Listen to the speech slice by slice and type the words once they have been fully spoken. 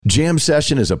Jam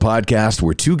Session is a podcast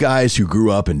where two guys who grew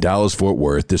up in Dallas-Fort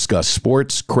Worth discuss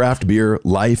sports, craft beer,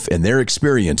 life, and their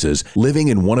experiences living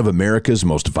in one of America's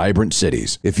most vibrant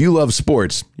cities. If you love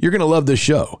sports, you're going to love this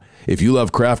show. If you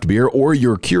love craft beer or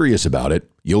you're curious about it,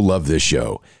 you'll love this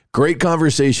show. Great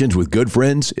conversations with good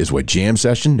friends is what Jam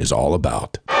Session is all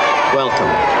about. Welcome.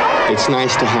 It's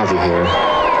nice to have you here.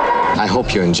 I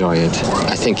hope you enjoy it.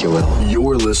 I think you will.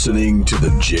 You're listening to the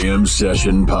Jam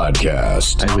Session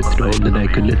Podcast. I was told that I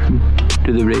could listen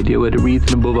to the radio at a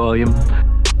reasonable volume.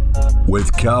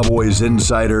 With Cowboys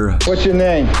insider... What's your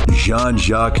name?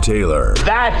 Jean-Jacques Taylor.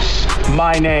 That's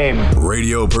my name.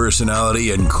 Radio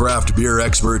personality and craft beer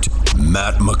expert,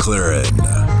 Matt McLaren.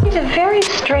 He's a very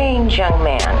strange young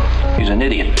man. He's an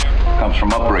idiot. Comes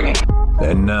from upbringing.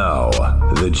 And now,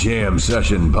 the Jam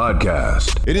Session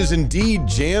Podcast. It is indeed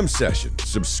Jam Session.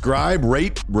 Subscribe,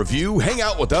 rate, review, hang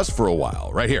out with us for a while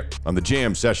right here on the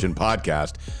Jam Session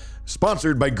Podcast.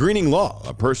 Sponsored by Greening Law,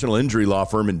 a personal injury law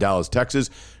firm in Dallas, Texas.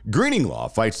 Greening Law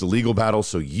fights the legal battle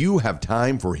so you have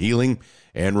time for healing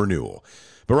and renewal.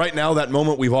 But right now, that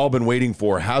moment we've all been waiting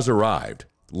for has arrived.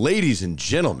 Ladies and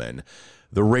gentlemen,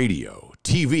 the radio,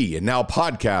 TV, and now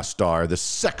podcast star, the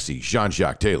sexy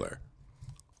Jean-Jacques Taylor.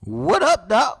 What up,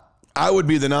 Doc? I would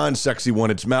be the non-sexy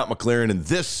one. It's Matt McLaren, and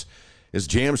this is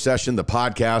Jam Session, the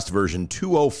podcast version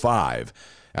 205,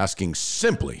 asking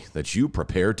simply that you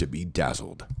prepare to be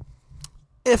dazzled.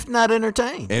 If not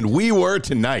entertained. And we were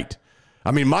tonight.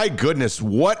 I mean, my goodness,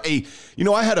 what a... You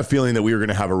know, I had a feeling that we were going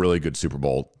to have a really good Super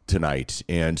Bowl tonight.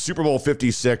 And Super Bowl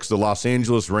 56, the Los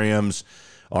Angeles Rams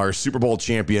are Super Bowl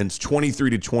champions,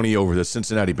 23-20 over the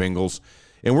Cincinnati Bengals.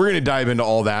 And we're going to dive into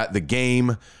all that, the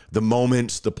game, the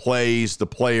moments, the plays, the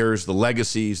players, the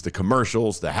legacies, the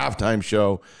commercials, the halftime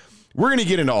show. We're going to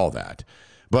get into all that.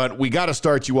 But we got to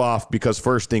start you off because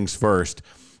first things first.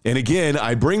 And again,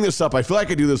 I bring this up. I feel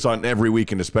like I do this on every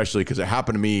weekend, especially because it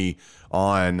happened to me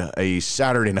on a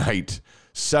Saturday night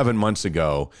 7 months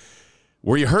ago.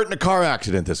 Were you hurt in a car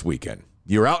accident this weekend?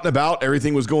 You're out and about,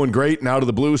 everything was going great, and out of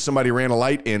the blue, somebody ran a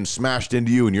light and smashed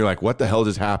into you, and you're like, what the hell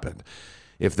just happened?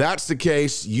 If that's the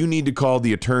case, you need to call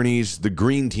the attorneys, the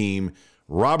Green Team,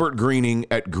 Robert Greening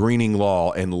at Greening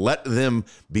Law, and let them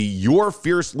be your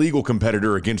fierce legal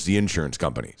competitor against the insurance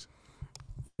companies.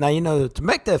 Now, you know, to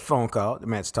make that phone call that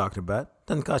Matt's talking about,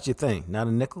 doesn't cost you a thing. Not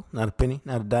a nickel, not a penny,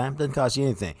 not a dime, doesn't cost you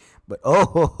anything. But,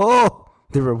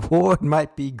 the reward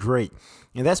might be great.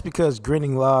 And that's because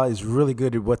Greening Law is really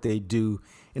good at what they do.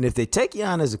 And if they take you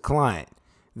on as a client,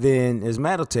 then, as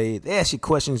Matt will tell you, they ask you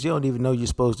questions you don't even know you're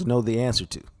supposed to know the answer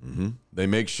to. Mm-hmm. They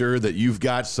make sure that you've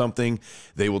got something.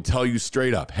 They will tell you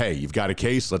straight up, hey, you've got a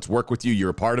case. Let's work with you.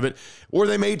 You're a part of it. Or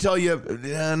they may tell you,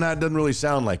 that doesn't really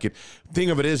sound like it. Thing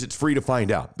of it is, it's free to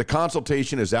find out. The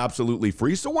consultation is absolutely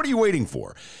free. So what are you waiting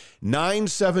for?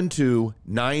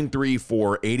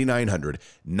 972-934-8900.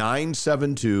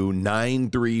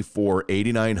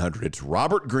 972-934-8900. It's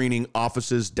Robert Greening,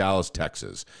 offices, Dallas,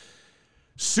 Texas.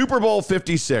 Super Bowl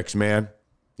 56, man.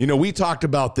 You know, we talked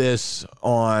about this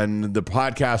on the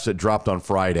podcast that dropped on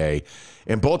Friday,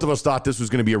 and both of us thought this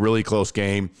was going to be a really close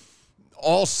game.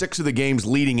 All six of the games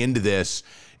leading into this,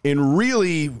 and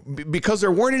really, because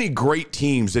there weren't any great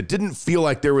teams, it didn't feel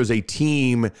like there was a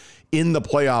team in the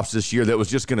playoffs this year that was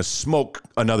just going to smoke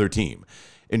another team.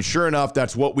 And sure enough,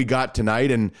 that's what we got tonight,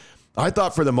 and I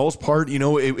thought for the most part, you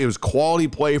know, it was quality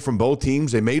play from both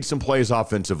teams. They made some plays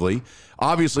offensively.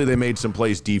 Obviously, they made some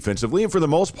plays defensively. And for the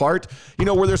most part, you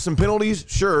know, were there some penalties?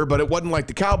 Sure, but it wasn't like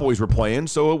the Cowboys were playing,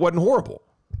 so it wasn't horrible.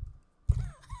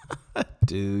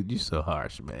 Dude, you're so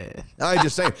harsh, man. I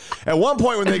just say, at one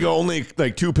point when they go only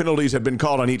like 2 penalties have been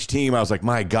called on each team, I was like,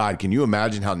 my God, can you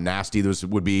imagine how nasty this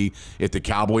would be if the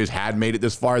Cowboys had made it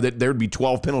this far? That there'd be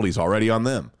 12 penalties already on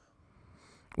them.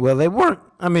 Well, they weren't.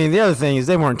 I mean, the other thing is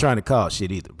they weren't trying to call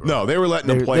shit either, bro. No, they were letting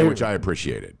them play, which I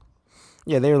appreciated.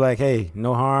 Yeah, they were like, hey,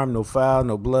 no harm, no foul,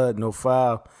 no blood, no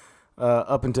foul,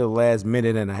 up until the last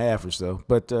minute and a half or so.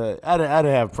 But I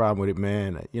didn't have a problem with it,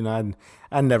 man. You know,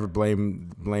 I never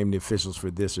blame the officials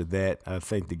for this or that. I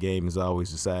think the game is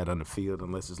always decided on the field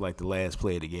unless it's like the last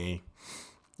play of the game.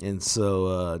 And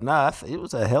so, it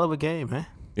was a hell of a game, man.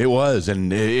 It was,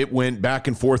 and it went back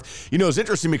and forth. You know, it's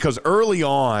interesting because early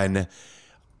on,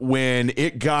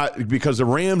 because the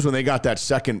Rams, when they got that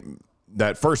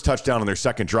first touchdown on their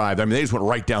second drive, I mean, they just went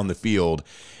right down the field,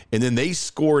 and then they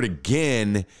scored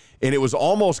again, and it was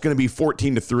almost going to be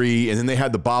 14-3, and then they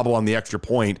had the bobble on the extra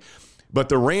point. But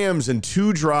the Rams, in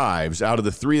 2 drives out of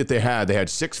the 3 that they had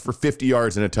 6 for 50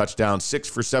 yards and a touchdown, 6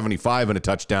 for 75 and a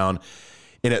touchdown.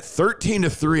 And at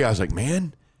 13-3, I was like,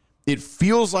 man, it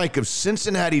feels like if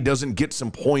Cincinnati doesn't get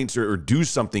some points or do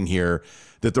something here,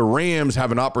 that the Rams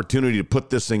have an opportunity to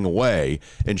put this thing away.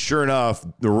 And sure enough,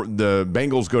 the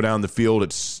Bengals go down the field.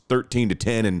 It's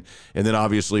 13-10, and then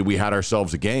obviously we had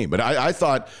ourselves a game. But I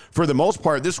thought, for the most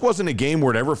part, this wasn't a game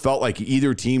where it ever felt like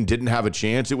either team didn't have a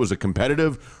chance. It was a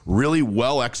competitive, really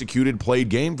well-executed, played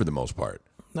game for the most part.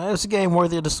 No, it was a game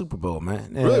worthy of the Super Bowl,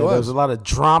 man. And really was. There was a lot of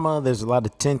drama. There's a lot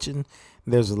of tension.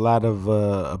 There's a lot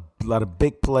of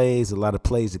big plays, a lot of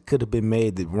plays that could have been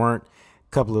made that weren't.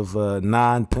 Couple of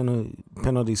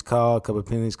penalties called, a couple of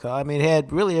penalties called. I mean, it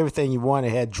had really everything you wanted.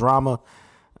 It had drama.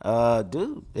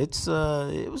 Dude, it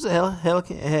was a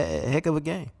heck of a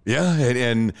game. Yeah,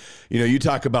 and you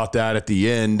talk about that at the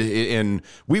end, and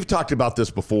we've talked about this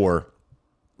before.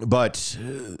 But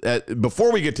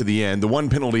before we get to the end, the one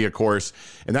penalty, of course,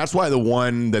 and that's why the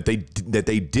one that they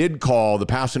did call the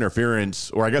pass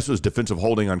interference, or I guess it was defensive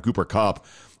holding on Cooper Kupp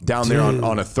down there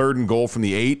on a 3rd and goal from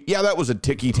the 8. Yeah, that was a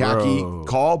ticky-tacky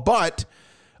call, but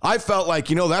I felt like,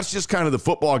 that's just kind of the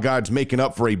football gods making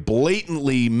up for a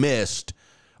blatantly missed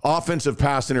offensive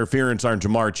pass interference on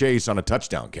Jamar Chase on a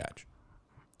touchdown catch.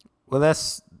 Well,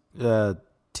 that's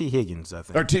T. Higgins, I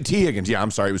think. Or T. Higgins, yeah, I'm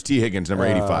sorry. It was T. Higgins, number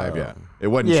 85, yeah. It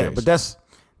wasn't Chase. Yeah, Chase. but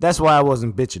that's why I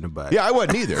wasn't bitching about it. Yeah, I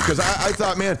wasn't either, because I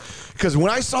thought, man, because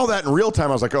when I saw that in real time,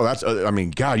 I was like, oh, that's,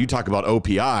 God, you talk about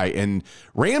OPI. And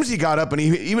Ramsey got up, and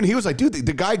he was like, dude,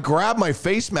 the guy grabbed my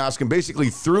face mask and basically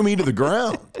threw me to the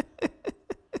ground.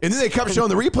 And then they kept showing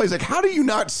the replays, like, how do you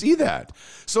not see that?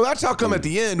 So that's how come at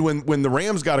the end, when the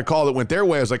Rams got a call that went their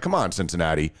way, I was like, come on,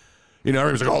 Cincinnati.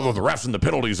 Everyone's like, oh, the refs and the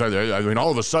penalties. I mean,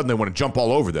 all of a sudden they want to jump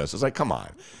all over this. It's like, come on.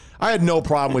 I had no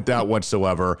problem with that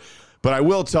whatsoever. But I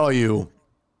will tell you,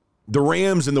 the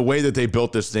Rams and the way that they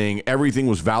built this thing, everything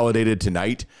was validated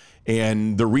tonight.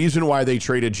 And the reason why they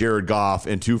traded Jared Goff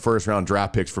and 2 first-round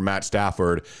draft picks for Matt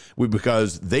Stafford was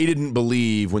because they didn't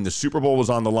believe when the Super Bowl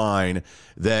was on the line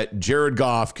that Jared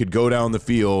Goff could go down the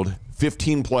field,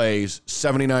 15 plays,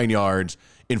 79 yards,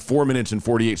 in 4 minutes and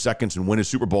 48 seconds and win a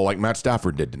Super Bowl like Matt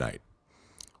Stafford did tonight.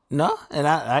 No, and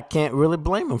I can't really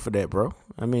blame him for that, bro.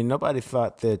 I mean, nobody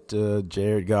thought that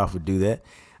Jared Goff would do that.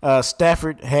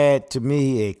 Stafford had, to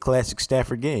me, a classic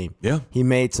Stafford game. Yeah. He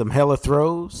made some hella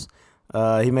throws.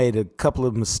 He made a couple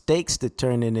of mistakes that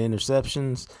turned into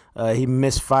interceptions. He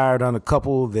misfired on a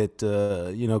couple that,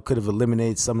 could have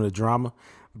eliminated some of the drama.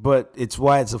 But it's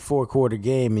why it's a 4-quarter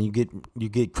game, and you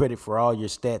get credit for all your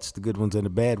stats, the good ones and the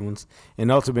bad ones. And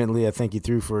ultimately, I think he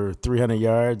threw for 300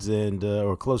 yards and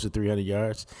or close to 300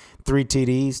 yards, 3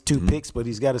 TDs, 2 picks, but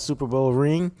he's got a Super Bowl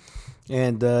ring.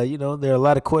 And, there are a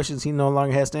lot of questions he no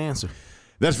longer has to answer.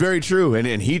 That's very true.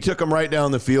 And he took them right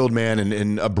down the field, man.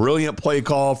 And a brilliant play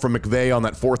call from McVay on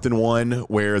that 4th and 1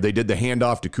 where they did the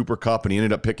handoff to Cooper Kupp, and he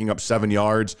ended up picking up 7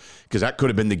 yards because that could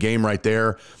have been the game right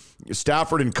there.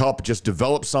 Stafford and Kupp just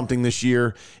developed something this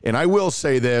year. And I will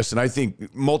say this, and I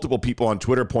think multiple people on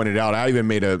Twitter pointed out, I even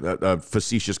made a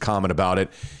facetious comment about it.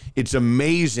 It's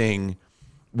amazing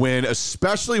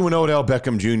especially when Odell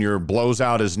Beckham Jr. blows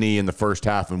out his knee in the first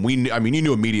half. And you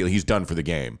knew immediately he's done for the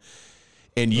game.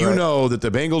 And you know that the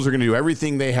Bengals are going to do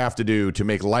everything they have to do to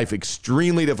make life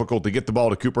extremely difficult to get the ball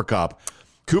to Cooper Kupp.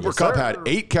 Cooper Kupp had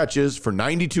 8 catches for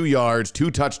 92 yards, 2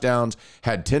 touchdowns,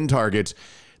 had 10 targets.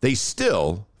 They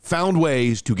still found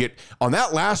ways to get on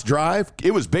that last drive.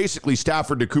 It was basically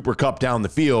Stafford to Cooper Kupp down the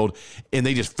field, and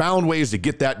they just found ways to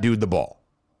get that dude the ball.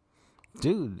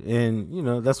 Dude,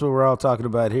 and that's what we're all talking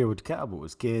about here with the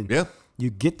Cowboys, kid. Yeah. You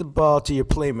get the ball to your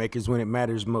playmakers when it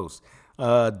matters most.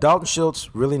 Dalton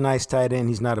Schultz, really nice tight end.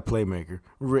 He's not a playmaker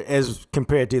as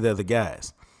compared to the other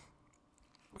guys.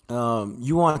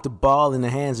 You want the ball in the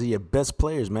hands of your best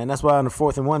players, man. That's why on the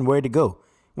 4th and 1, where'd it go?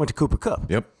 Went to Cooper Kupp.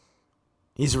 Yep.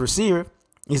 He's a receiver.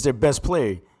 He's their best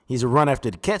player. He's a run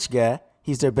after the catch guy.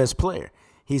 He's their best player.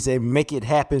 He's a make it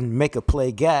happen, make a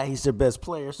play guy. He's their best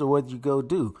player. So what do you go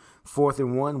do? 4th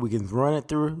and 1, we can run it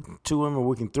through to him or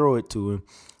we can throw it to him.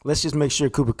 Let's just make sure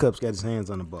Cooper Kupp's got his hands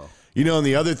on the ball. And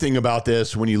the other thing about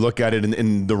this, when you look at it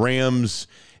in the Rams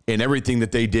and everything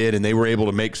that they did, and they were able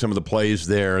to make some of the plays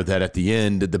there that at the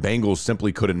end the Bengals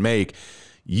simply couldn't make.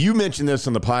 You mentioned this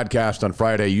on the podcast on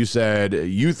Friday. You said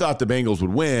you thought the Bengals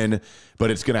would win, but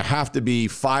it's going to have to be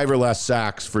 5 or less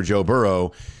sacks for Joe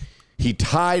Burrow. He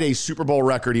tied a Super Bowl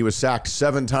record. He was sacked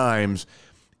 7 times.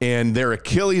 And their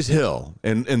Achilles heel,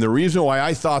 and the reason why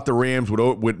I thought the Rams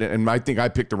would, and I think I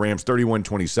picked the Rams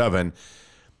 31-27,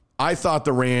 I thought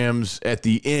the Rams at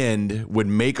the end would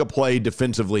make a play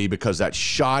defensively because that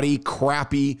shoddy,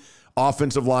 crappy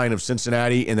offensive line of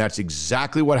Cincinnati, and that's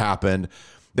exactly what happened.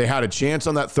 They had a chance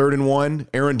on that 3rd and 1.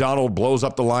 Aaron Donald blows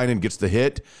up the line and gets the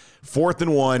hit. 4th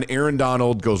and 1, Aaron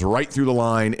Donald goes right through the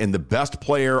line, and the best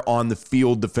player on the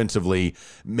field defensively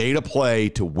made a play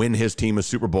to win his team a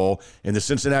Super Bowl. And the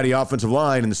Cincinnati offensive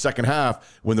line in the second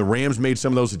half, when the Rams made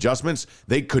some of those adjustments,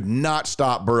 they could not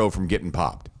stop Burrow from getting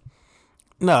popped.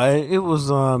 No, it was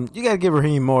you got to give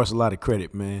Raheem Morris a lot of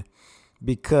credit, man,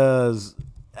 because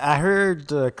I heard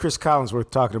Chris Collinsworth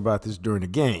talking about this during the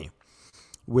game,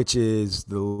 which is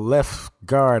the left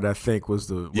guard, I think,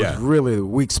 was really the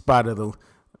weak spot of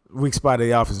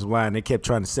the offensive line. They kept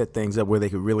trying to set things up where they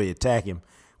could really attack him.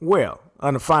 Well,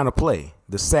 on the final play,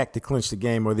 the sack to clinch the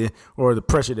game or the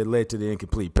pressure that led to the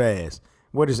incomplete pass,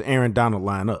 where does Aaron Donald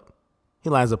line up?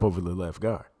 He lines up over the left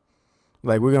guard.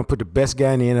 Like, we're going to put the best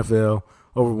guy in the NFL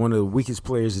over one of the weakest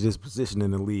players at his position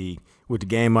in the league with the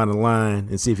game on the line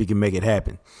and see if he can make it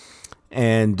happen.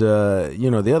 And,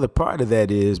 the other part of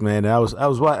that is, man, I was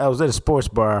at a sports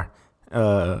bar,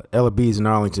 Ella B's in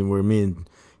Arlington, where me and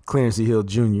Clarence E. Hill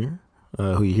Jr.,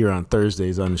 who you hear on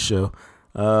Thursdays on the show,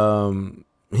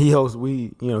 he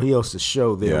hosts a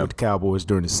show there with the Cowboys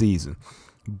during the season.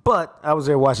 But I was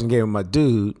there watching the game with my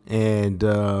dude, and,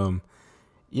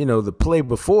 the play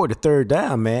before the 3rd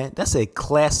down, man, that's a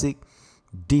classic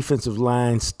defensive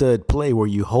line stud play where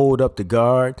you hold up the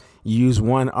guard, you use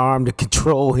one arm to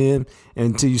control him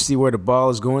until you see where the ball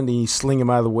is going, then you sling him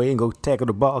out of the way and go tackle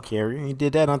the ball carrier. And he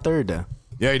did that on 3rd down.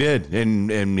 Yeah, he did,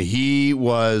 and he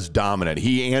was dominant.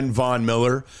 He and Von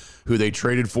Miller, who they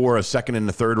traded for a 2nd and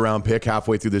a 3rd round pick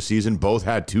halfway through the season, both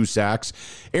had 2 sacks.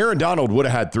 Aaron Donald would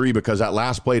have had 3 because that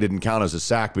last play didn't count as a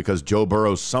sack because Joe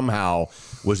Burrow somehow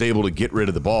was able to get rid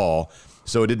of the ball,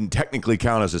 so it didn't technically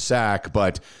count as a sack,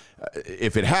 but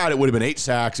if it had, it would have been 8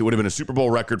 sacks. It would have been a Super Bowl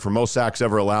record for most sacks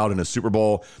ever allowed in a Super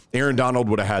Bowl. Aaron Donald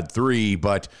would have had 3,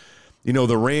 but,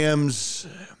 the Rams,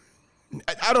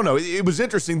 I don't know. It was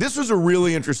interesting. This was a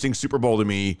really interesting Super Bowl to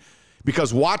me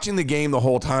because watching the game the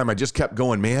whole time, I just kept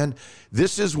going, man,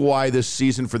 this is why this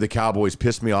season for the Cowboys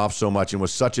pissed me off so much and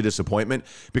was such a disappointment,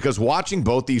 because watching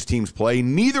both these teams play,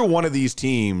 neither one of these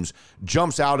teams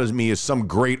jumps out as me as some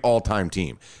great all-time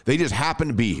team. They just happen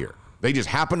to be here. They just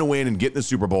happen to win and get in the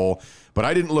Super Bowl, but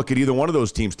I didn't look at either one of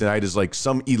those teams tonight as like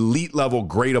some elite level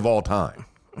great of all time.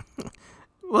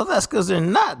 Well, that's because they're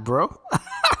not, bro.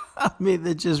 I mean,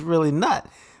 they're just really not.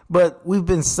 But we've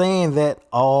been saying that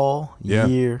all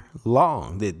year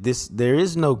long, that there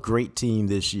is no great team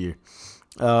this year.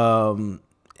 And,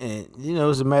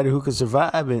 it's a matter of who can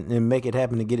survive and make it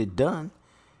happen to get it done.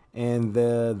 And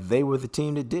they were the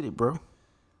team that did it, bro.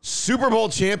 Super Bowl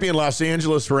champion Los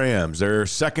Angeles Rams, their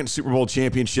 2nd Super Bowl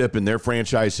championship in their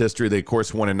franchise history. They, of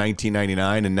course, won in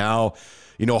 1999, and now,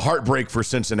 heartbreak for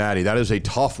Cincinnati. That is a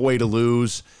tough way to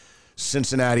lose.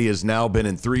 Cincinnati has now been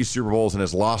in 3 Super Bowls and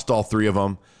has lost all 3 of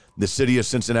them. The city of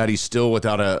Cincinnati still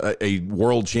without a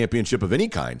world championship of any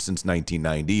kind since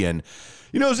 1990. And,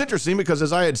 it was interesting because,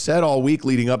 as I had said all week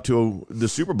leading up to the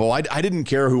Super Bowl, I didn't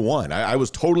care who won. I was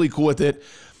totally cool with it.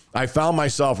 I found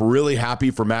myself really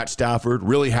happy for Matt Stafford,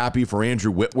 really happy for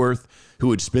Andrew Whitworth, who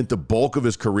had spent the bulk of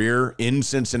his career in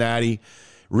Cincinnati.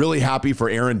 Really happy for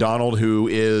Aaron Donald, who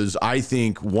is, I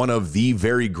think, one of the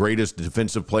very greatest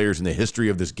defensive players in the history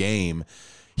of this game.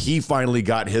 He finally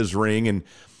got his ring, and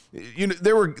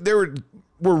there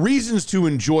were reasons to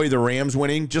enjoy the Rams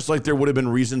winning, just like there would have been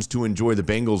reasons to enjoy the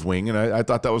Bengals winning, and I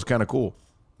thought that was kind of cool.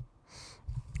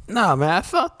 No, man, I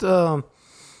thought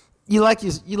you like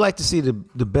to see the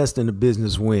best in the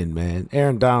business win, man.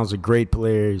 Aaron Donald's a great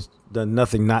player. He's done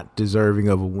nothing not deserving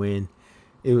of a win.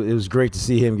 It was great to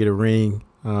see him get a ring.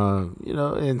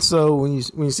 And so when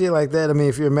you see it like that, I mean,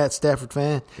 if you're a Matt Stafford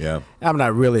fan, I'm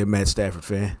not really a Matt Stafford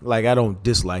fan. Like, I don't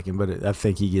dislike him, but I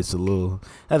think he gets a little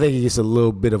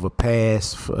bit of a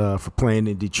pass for playing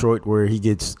in Detroit, where he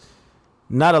gets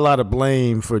not a lot of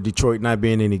blame for Detroit not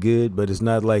being any good, but it's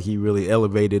not like he really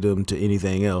elevated them to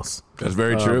anything else. That's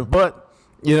very true. But,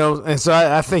 and so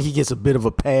I think he gets a bit of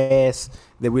a pass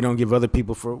that we don't give other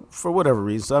people for whatever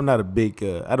reason. So I'm not a big,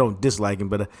 I don't dislike him,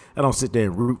 but I don't sit there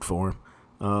and root for him.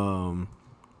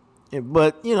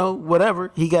 But,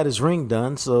 whatever, he got his ring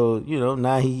done. So,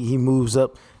 now he moves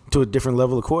up to a different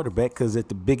level of quarterback, because at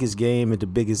the biggest game, at the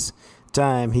biggest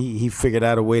time, he figured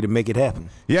out a way to make it happen.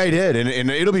 Yeah, he did. And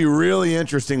it'll be really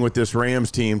interesting with this Rams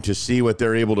team to see what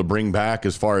they're able to bring back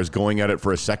as far as going at it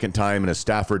for a second time, and as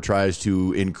Stafford tries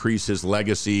to increase his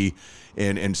legacy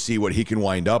and see what he can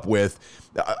wind up with.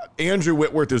 Andrew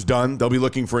Whitworth is done. They'll be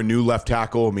looking for a new left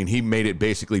tackle. I mean, he made it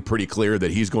basically pretty clear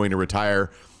that he's going to retire.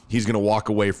 He's going to walk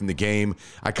away from the game.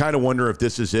 I kind of wonder if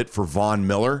this is it for Von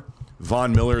Miller.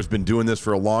 Von Miller has been doing this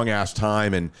for a long-ass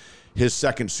time, and his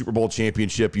second Super Bowl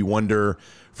championship. You wonder,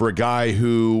 for a guy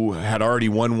who had already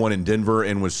won one in Denver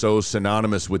and was so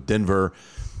synonymous with Denver,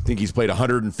 I think he's played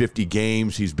 150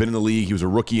 games. He's been in the league. He was a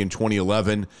rookie in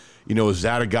 2011. Is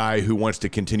that a guy who wants to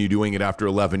continue doing it after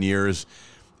 11 years?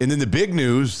 And then the big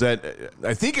news that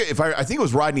I think it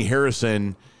was Rodney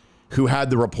Harrison who had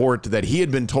the report that he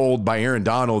had been told by Aaron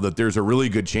Donald that there's a really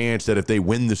good chance that if they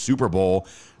win the Super Bowl,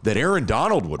 that Aaron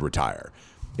Donald would retire.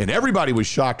 And everybody was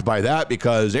shocked by that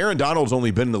because Aaron Donald's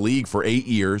only been in the league for 8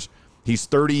 years. He's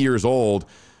 30 years old.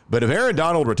 But if Aaron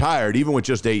Donald retired, even with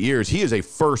just 8 years, he is a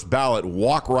first ballot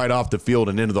walk right off the field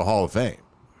and into the Hall of Fame.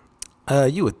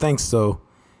 You would think so.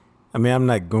 I mean, I'm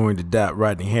not going to doubt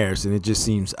Rodney Harrison. It just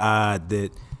seems odd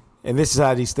that, and this is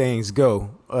how these things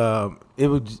go.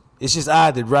 It's just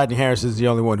odd that Rodney Harrison is the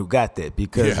only one who got that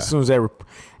because as soon as that,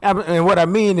 and what I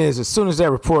mean is, as soon as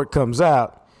that report comes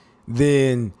out,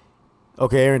 then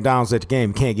okay, Aaron Donald's at the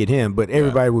game, can't get him, but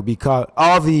everybody would be called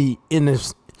all the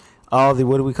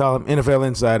what do we call them? NFL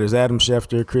insiders, Adam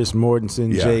Schefter, Chris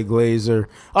Mortensen, Jay Glazer,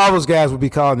 all those guys would be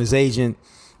calling his agent.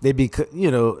 They'd be,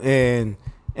 and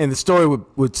the story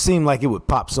would seem like it would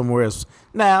pop somewhere else.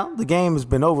 Now, the game has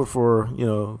been over for,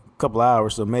 a couple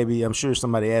hours, so maybe I'm sure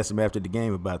somebody asked him after the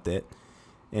game about that,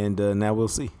 and now we'll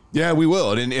see. Yeah, we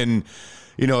will. And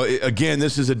again,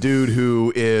 this is a dude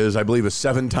who is, I believe, a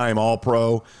 7-time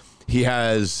All-Pro. He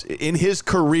has, in his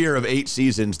career of 8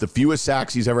 seasons, the fewest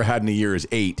sacks he's ever had in a year is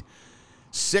 8.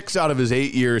 6 out of his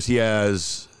 8 years, he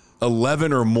has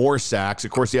 11 or more sacks.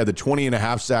 Of course, he had the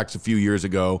 20.5 sacks a few years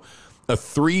ago. A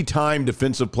 3-time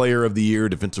Defensive Player of the Year,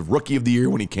 Defensive Rookie of the Year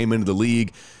when he came into the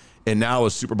league, and now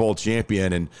a Super Bowl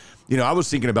champion. And, I was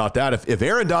thinking about that. If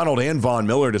Aaron Donald and Von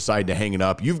Miller decide to hang it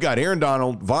up, you've got Aaron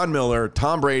Donald, Von Miller,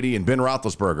 Tom Brady, and Ben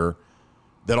Roethlisberger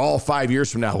that all 5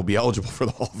 years from now will be eligible for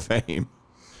the Hall of Fame.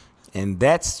 And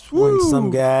that's when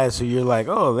some guys who you're like,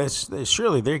 oh,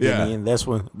 surely they're getting in.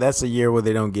 That's a year where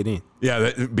they don't get in.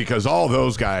 Yeah, because all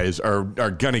those guys are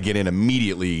going to get in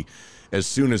immediately as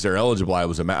soon as they're eligible, I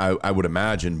would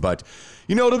imagine. But,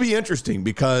 it'll be interesting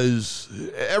because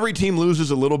every team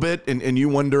loses a little bit, and you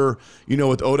wonder,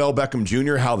 with Odell Beckham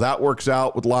Jr., how that works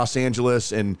out with Los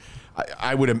Angeles. And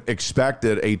I would expect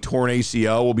that a torn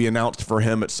ACL will be announced for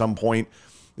him at some point.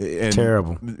 And,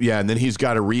 terrible. Yeah, and then he's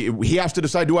got to he has to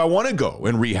decide, do I want to go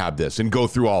and rehab this and go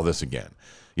through all this again?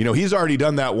 He's already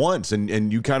done that once,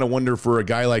 and you kind of wonder for a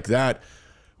guy like that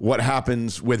what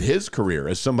happens with his career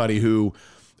as somebody who,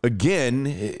 again,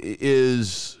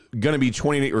 is going to be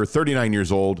 39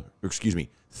 years old.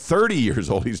 30 years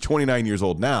old. He's 29 years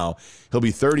old now. He'll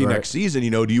be 30 next season.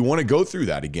 Do you want to go through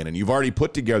that again? And you've already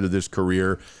put together this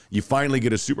career. You finally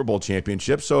get a Super Bowl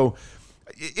championship. So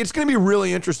it's going to be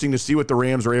really interesting to see what the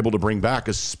Rams are able to bring back,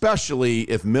 especially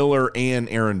if Miller and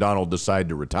Aaron Donald decide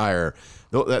to retire.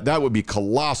 That would be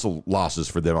colossal losses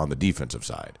for them on the defensive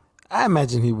side. I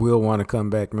imagine he will want to come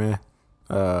back, man.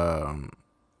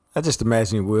 I just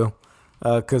imagine he will,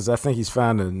 because I think he's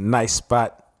found a nice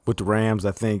spot with the Rams.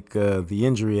 I think the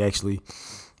injury actually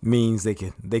means they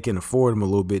can afford him a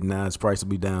little bit now. His price will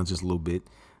be down just a little bit.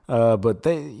 But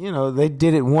they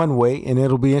did it one way, and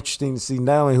it'll be interesting to see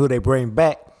not only who they bring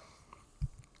back,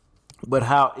 but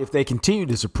how, if they continue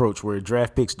this approach where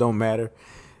draft picks don't matter,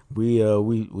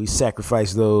 we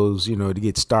sacrifice those, to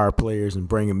get star players and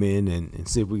bring them in and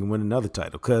see if we can win another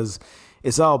title. Because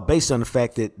it's all based on the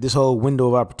fact that this whole window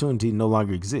of opportunity no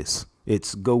longer exists.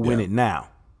 It's go win it now.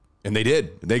 And they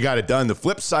did. They got it done. The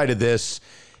flip side of this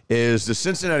is the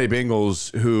Cincinnati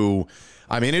Bengals, who,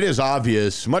 it is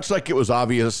obvious, much like it was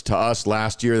obvious to us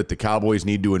last year that the Cowboys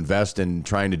need to invest in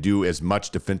trying to do as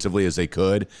much defensively as they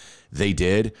could. They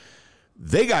did.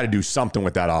 They got to do something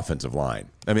with that offensive line.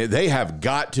 They have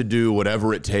got to do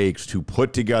whatever it takes to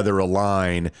put together a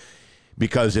line,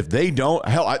 because if they don't,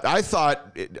 hell, I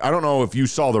thought, I don't know if you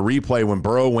saw the replay when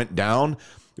Burrow went down.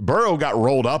 Burrow got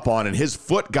rolled up on and his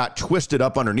foot got twisted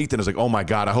up underneath, and I was like, oh my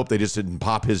God, I hope they just didn't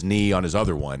pop his knee on his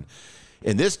other one.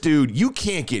 And this dude, you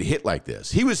can't get hit like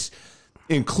this. He was,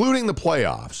 including the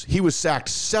playoffs, he was sacked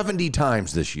 70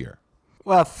 times this year.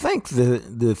 Well, I think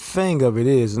the thing of it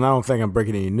is, and I don't think I'm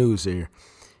breaking any news here,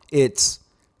 it's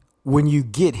when you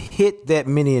get hit that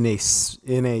many in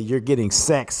a you're getting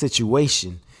sacked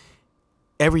situation,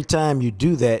 every time you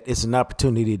do that, it's an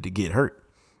opportunity to get hurt.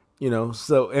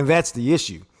 So, and that's the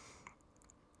issue.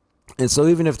 And so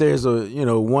even if there's a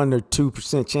 1 or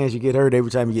 2% chance you get hurt every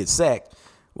time you get sacked,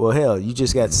 well, hell, you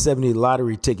just got 70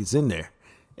 lottery tickets in there.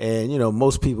 And,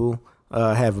 most people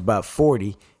have about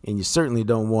 40, and you certainly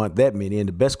don't want that many. And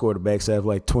the best quarterbacks have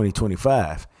like 20,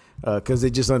 25, because they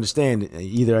just understand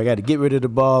either I got to get rid of the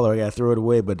ball or I got to throw it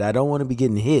away. But I don't want to be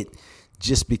getting hit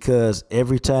just because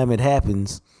every time it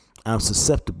happens, I'm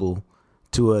susceptible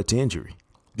to injury.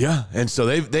 Yeah, and so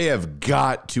they have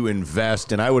got to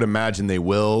invest, and I would imagine they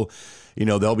will.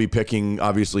 They'll be picking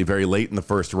obviously very late in the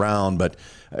first round, but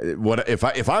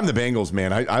if I'm the Bengals,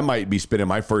 man, I might be spending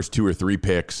my first 2 or 3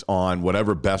 picks on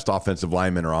whatever best offensive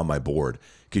linemen are on my board,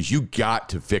 because you got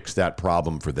to fix that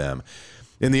problem for them.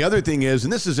 And the other thing is,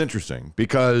 and this is interesting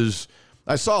because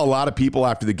I saw a lot of people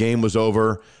after the game was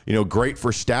over, great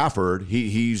for Stafford.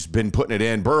 He's been putting it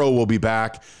in. Burrow will be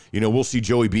back. We'll see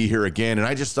Joey B here again. And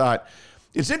I just thought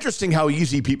it's interesting how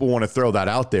easy people want to throw that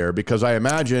out there, because I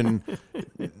imagine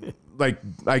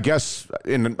I guess,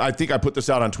 and I think I put this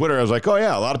out on Twitter. I was like, oh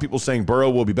yeah, a lot of people saying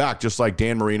Burrow will be back, just like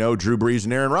Dan Marino, Drew Brees,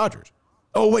 and Aaron Rodgers.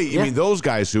 Oh wait, you mean those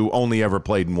guys who only ever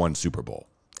played in one Super Bowl?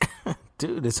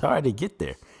 Dude, it's hard to get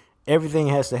there. Everything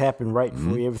has to happen right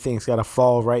for you. Everything's got to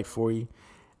fall right for you.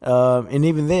 And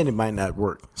even then, it might not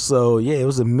work. So, yeah, it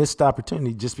was a missed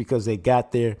opportunity just because they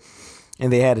got there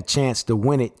and they had a chance to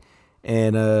win it.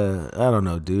 And I don't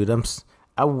know, dude.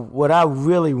 What I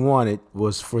really wanted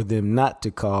was for them not to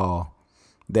call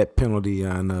that penalty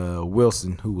on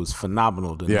Wilson, who was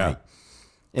phenomenal tonight,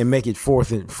 and make it fourth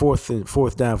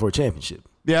down for a championship.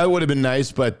 Yeah, it would have been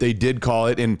nice, but they did call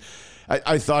it, and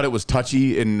I thought it was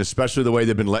touchy, and especially the way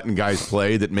they've been letting guys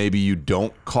play, that maybe you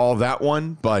don't call that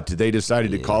one, but they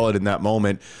decided to call it in that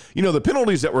moment. The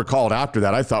penalties that were called after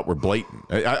that I thought were blatant.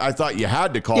 I thought you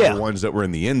had to call the ones that were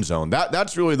in the end zone.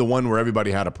 That's really the one where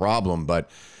everybody had a problem, but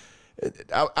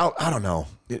I don't know.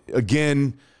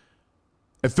 Again,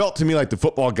 it felt to me like the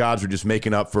football gods were just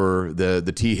making up for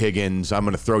the T. Higgins, I'm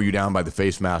going to throw you down by the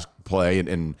face mask play.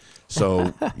 And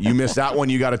so you missed that one,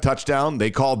 you got a touchdown.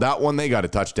 They called that one, they got a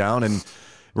touchdown. And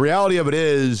reality of it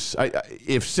is,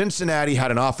 if Cincinnati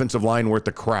had an offensive line worth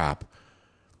of crap,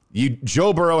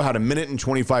 Joe Burrow had 1 minute and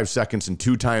 25 seconds and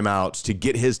 2 timeouts to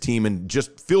get his team in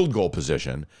just field goal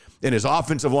position, and his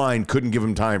offensive line couldn't give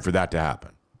him time for that to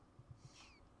happen.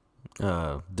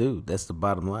 Dude, that's the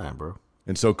bottom line, bro.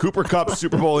 And so Cooper Kupp,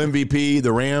 Super Bowl MVP,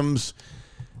 the Rams,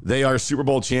 they are Super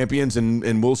Bowl champions,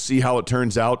 and we'll see how it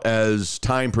turns out as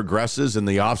time progresses in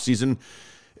the offseason.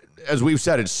 As we've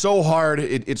said, it's so hard.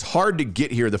 It's hard to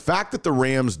get here. The fact that the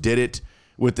Rams did it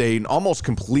with an almost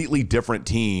completely different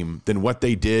team than what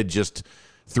they did just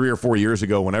 3 or 4 years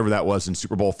ago, whenever that was in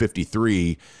Super Bowl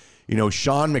 53.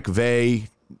 Sean McVay,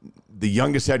 the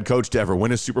youngest head coach to ever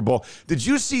win a Super Bowl. Did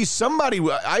you see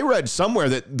I read somewhere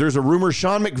that there's a rumor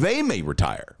Sean McVay may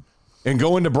retire and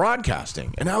go into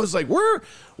broadcasting. And I was like,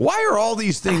 why are all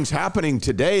these things happening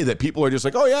today that people are just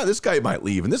like, oh yeah, this guy might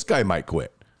leave and this guy might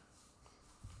quit?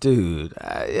 Dude,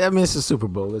 I mean, it's a Super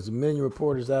Bowl. There's a million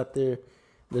reporters out there.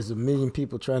 There's a million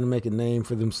people trying to make a name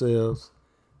for themselves.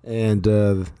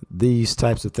 And these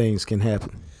types of things can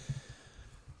happen.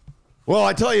 Well,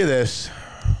 I tell you this.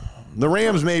 The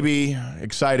Rams may be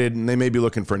excited, and they may be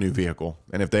looking for a new vehicle.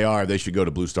 And if they are, they should go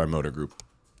to Blue Star Motor Group.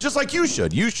 Just like you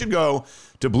should. You should go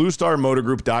to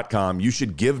BlueStarMotorGroup.com. You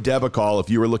should give Deb a call if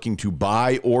you are looking to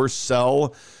buy or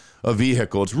sell a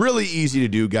vehicle. It's really easy to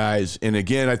do, guys. And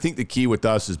again, I think the key with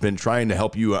us has been trying to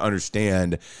help you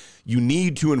understand you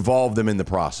need to involve them in the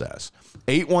process.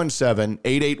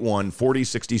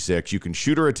 817-881-4066. You can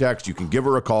shoot her a text. You can give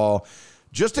her a call.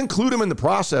 Just include them in the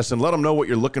process and let them know what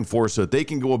you're looking for so that they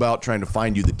can go about trying to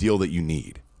find you the deal that you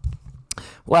need.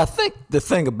 Well, I think the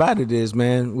thing about it is,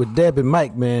 man, with Deb and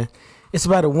Mike, man, it's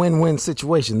about a win-win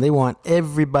situation. They want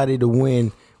everybody to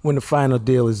win when the final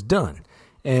deal is done.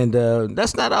 And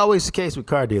that's not always the case with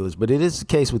car dealers, but it is the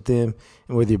case with them.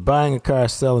 And whether you're buying a car,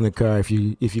 selling a car, if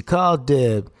you call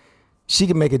Deb, she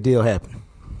can make a deal happen.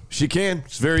 She can.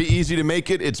 It's very easy to make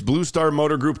it. It's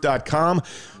BlueStarMotorGroup.com.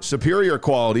 Superior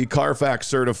quality, Carfax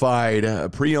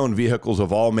certified, pre-owned vehicles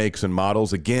of all makes and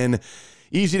models. Again,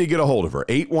 easy to get a hold of her.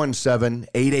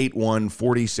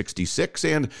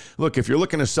 817-881-4066. And look, if you're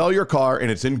looking to sell your car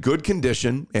and it's in good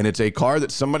condition and it's a car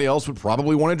that somebody else would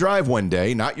probably want to drive one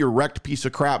day, not your wrecked piece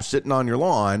of crap sitting on your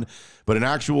lawn, but an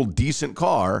actual decent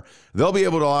car, they'll be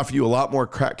able to offer you a lot more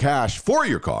cash for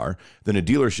your car than a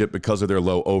dealership because of their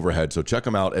low overhead. So check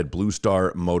them out at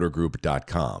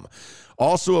BlueStarMotorGroup.com.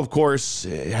 Also, of course,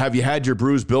 have you had your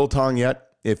Bruised Biltong yet?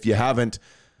 If you haven't,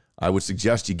 I would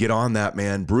suggest you get on that,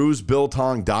 man.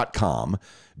 BruisedBiltong.com,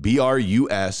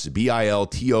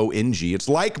 BruSbiltong. It's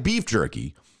like beef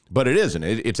jerky, but it isn't.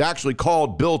 It's actually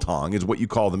called biltong, is what you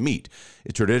call the meat.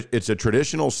 It's a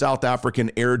traditional South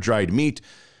African air-dried meat.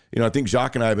 I think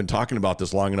Jacques and I have been talking about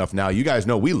this long enough now. You guys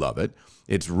know we love it.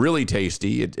 It's really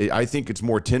tasty. I think it's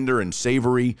more tender and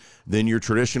savory than your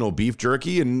traditional beef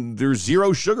jerky, and there's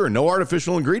zero sugar, no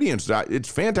artificial ingredients. It's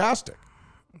fantastic.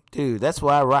 Dude, that's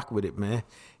why I rock with it, man.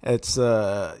 It's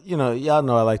y'all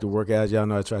know I like to work out. Y'all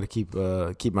know I try to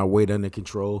keep my weight under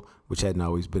control, which hadn't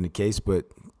always been the case. But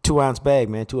 2-ounce bag,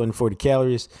 man, 240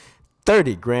 calories,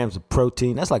 30 grams of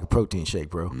protein. That's like a protein shake,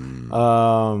 bro.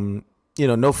 No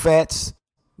fats,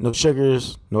 no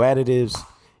sugars, no additives.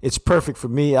 It's perfect for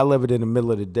me. I love it in the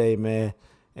middle of the day, man.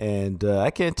 And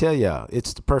I can't tell y'all,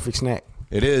 it's the perfect snack.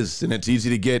 It is, and it's easy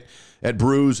to get at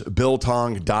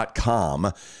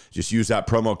brewsbiltong.com. Just use that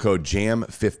promo code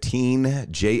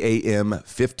JAM15,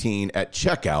 JAM15 at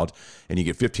checkout, and you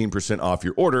get 15% off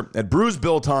your order at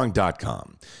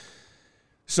brewsbiltong.com.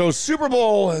 So Super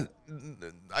Bowl,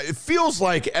 it feels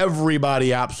like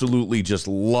everybody absolutely just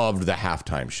loved the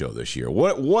halftime show this year.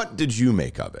 What did you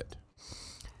make of it?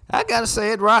 I got to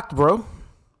say it rocked, bro.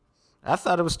 I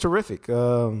thought it was terrific.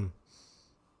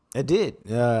 It did.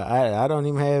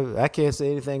 I can't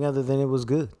say anything other than it was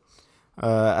good.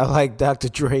 I like Dr.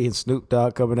 Dre and Snoop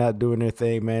Dogg coming out doing their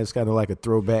thing, man. It's kind of like a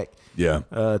throwback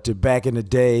to back in the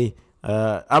day.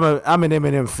 I'm an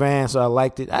Eminem fan, so I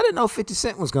liked it. I didn't know 50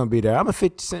 Cent was going to be there. I'm a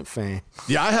 50 Cent fan.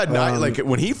 Yeah, I had not,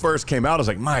 when he first came out, I was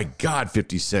like, my God,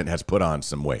 50 Cent has put on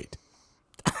some weight.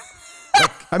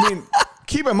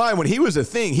 Keep in mind, when he was a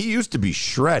thing, he used to be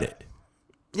shredded.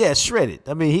 Yeah, shredded.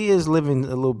 I mean, he is living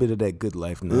a little bit of that good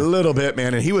life now. A little bit,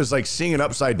 man. And he was like singing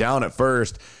Upside Down at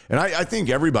first. And I think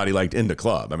everybody liked In the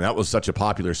Club. I mean, that was such a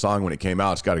popular song when it came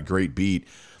out. It's got a great beat,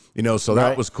 so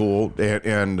that was cool.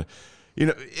 And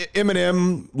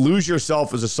Eminem, Lose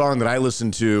Yourself is a song that I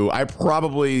listen to. I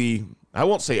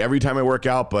won't say every time I work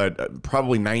out, but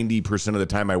probably 90% of the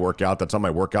time I work out, that's on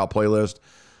my workout playlist.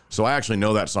 So I actually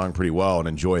know that song pretty well and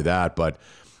enjoy that. But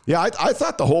yeah, I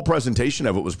thought the whole presentation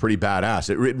of it was pretty badass.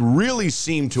 It really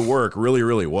seemed to work really,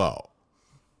 really well.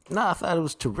 No, I thought it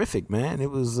was terrific, man. It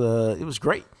was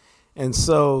great. And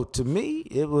so to me,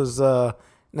 it was,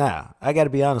 now, I got to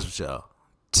be honest with y'all.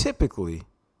 Typically,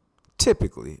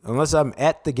 unless I'm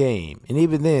at the game, and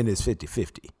even then it's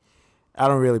 50-50, I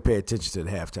don't really pay attention to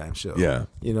the halftime show. Yeah.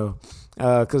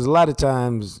 Because a lot of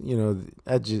times,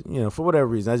 I just, for whatever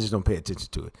reason, I just don't pay attention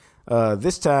to it.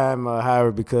 This time,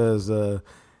 however, because I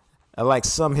like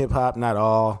some hip hop, not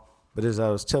all. But as I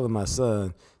was telling my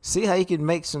son, see how you can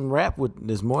make some rap with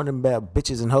there's more than about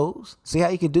bitches and hoes? See how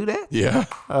you can do that? Yeah.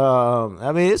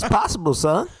 It's possible,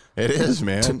 son. It is,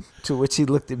 man. To which he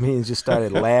looked at me and just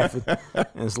started laughing.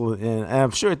 And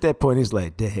I'm sure at that point he's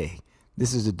like, "Dang,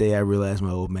 this is the day I realized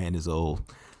my old man is old."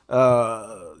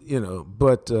 Nah,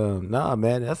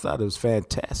 man, I thought it was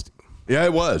fantastic. Yeah,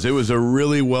 it was. It was a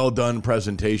really well done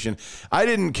presentation. I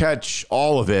didn't catch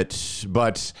all of it,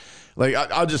 but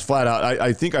I'll just flat out,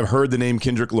 I think I've heard the name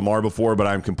Kendrick Lamar before, but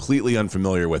I'm completely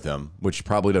unfamiliar with him, which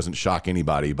probably doesn't shock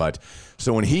anybody. But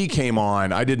so when he came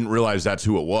on, I didn't realize that's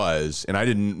who it was, and I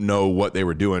didn't know what they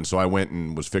were doing, so I went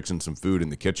and was fixing some food in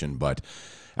the kitchen. But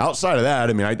outside of that,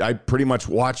 I pretty much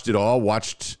watched it all,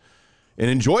 and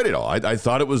enjoyed it all. I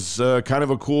thought it was kind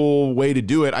of a cool way to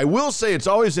do it. I will say it's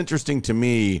always interesting to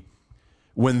me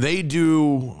when they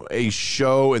do a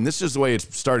show, and this is the way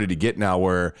it's started to get now,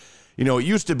 where it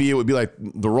used to be, it would be like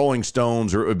the Rolling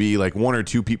Stones, or it would be like one or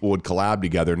two people would collab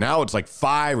together. Now it's like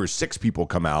 5 or 6 people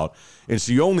come out. And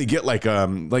so you only get like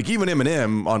even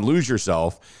Eminem on Lose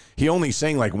Yourself, he only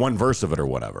sang like one verse of it or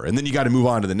whatever. And then you got to move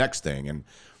on to the next thing. And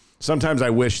sometimes I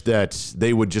wish that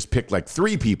they would just pick like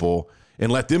 3 people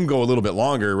and let them go a little bit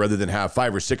longer rather than have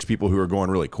 5 or 6 people who are going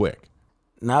really quick.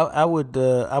 Now, I would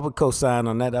co-sign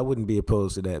on that. I wouldn't be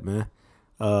opposed to that, man.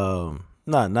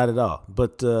 No, not at all.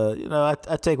 But, I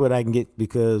take what I can get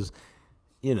because,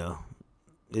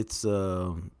 it's,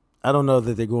 I don't know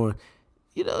that they're going,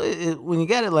 when you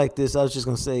got it like this, I was just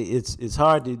going to say it's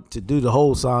hard to do the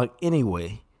whole song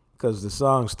anyway because the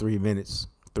song's 3 minutes,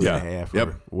 3.5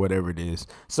 or whatever it is.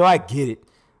 So I get it.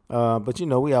 But,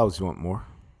 we always want more.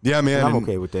 Yeah, man. And I'm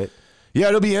okay with that. Yeah,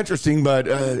 it'll be interesting, but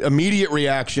immediate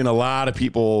reaction, a lot of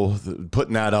people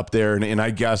putting that up there, and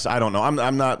I guess, I don't know,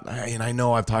 I'm not, and I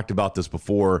know I've talked about this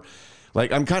before,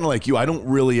 like, I'm kind of like you, I don't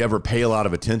really ever pay a lot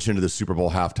of attention to the Super Bowl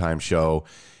halftime show,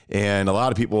 and a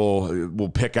lot of people will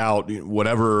pick out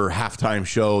whatever halftime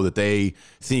show that they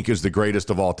think is the greatest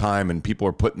of all time, and people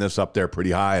are putting this up there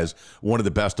pretty high as one of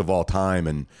the best of all time,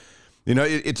 and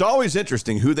it's always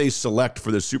interesting who they select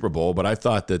for the Super Bowl, but I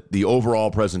thought that the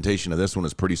overall presentation of this one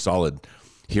is pretty solid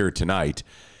here tonight.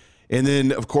 And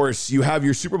then, of course, you have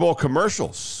your Super Bowl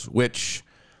commercials, which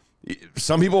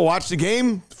some people watch the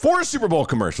game for Super Bowl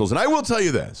commercials. And I will tell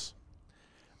you this.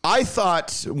 I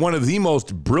thought one of the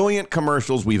most brilliant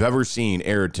commercials we've ever seen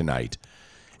aired tonight.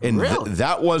 And really?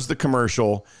 That was the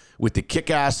commercial with the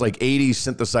kick-ass, 80s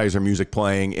synthesizer music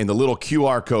playing and the little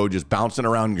QR code just bouncing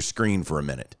around your screen for a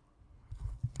minute.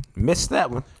 Missed that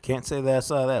one. Can't say that I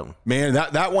saw that one. Man,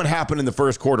 that one happened in the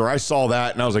first quarter. I saw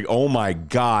that, and I was like, oh, my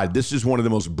God, this is one of the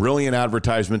most brilliant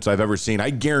advertisements I've ever seen.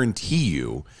 I guarantee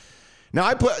you.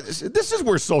 Now, this is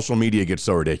where social media gets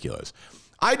so ridiculous.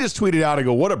 I just tweeted out, I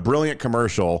go, what a brilliant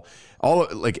commercial.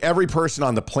 Every person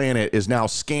on the planet is now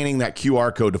scanning that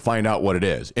QR code to find out what it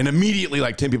is. And immediately,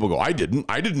 10 people go, I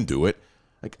didn't do it.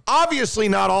 Obviously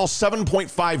not all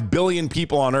 7.5 billion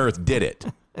people on Earth did it.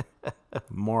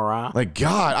 Moron.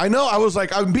 God, I know. I was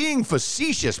like, I'm being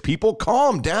facetious, people.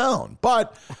 Calm down.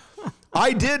 But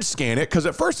I did scan it because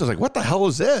at first I was like, what the hell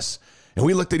is this? And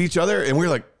we looked at each other and we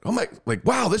were like, oh my,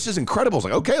 wow, this is incredible. I was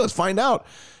like, okay, let's find out.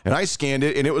 And I scanned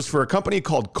it, and it was for a company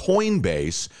called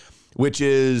Coinbase, which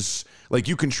is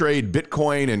you can trade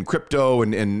Bitcoin and crypto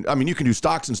and I mean, you can do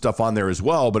stocks and stuff on there as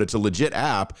well, but it's a legit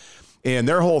app. And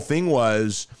their whole thing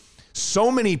was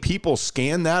so many people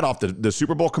scanned that off the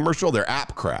Super Bowl commercial, their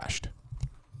app crashed.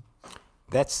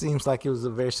 That seems like it was a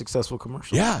very successful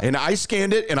commercial. Yeah, and I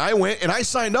scanned it, and I went and I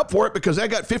signed up for it because I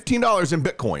got $15 in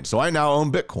Bitcoin. So I now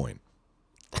own Bitcoin.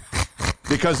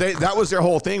 Because that was their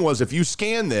whole thing was if you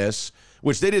scan this,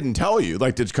 which they didn't tell you,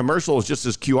 the commercial is just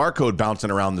this QR code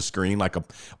bouncing around the screen like a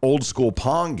old school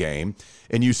Pong game,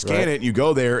 and you scan it and you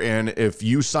go there, and if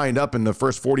you signed up in the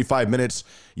first 45 minutes,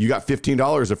 you got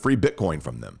 $15 of free Bitcoin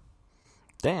from them.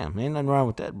 Damn, ain't nothing wrong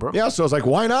with that, bro. Yeah, so I was like,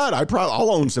 why not?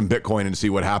 I'll own some Bitcoin and see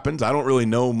what happens. I don't really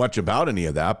know much about any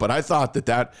of that, but I thought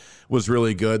that was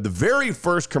really good. The very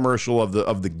first commercial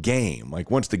of the game,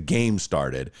 once the game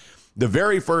started, the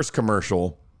very first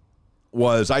commercial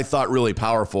was, I thought, really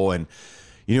powerful. And,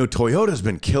 Toyota's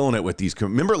been killing it with these.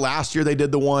 Remember last year they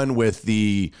did the one with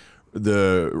the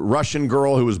Russian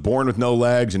girl who was born with no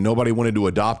legs and nobody wanted to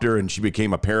adopt her, and she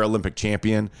became a Paralympic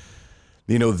champion.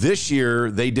 This year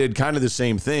they did kind of the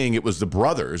same thing. It was the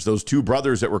brothers, those two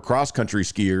brothers that were cross-country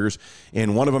skiers,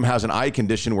 and one of them has an eye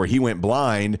condition where he went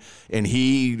blind, and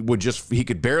he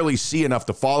could barely see enough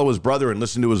to follow his brother and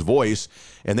listen to his voice,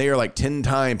 and they are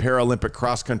 10-time Paralympic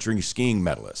cross-country skiing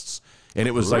medalists. And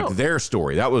it was their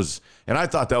story. And I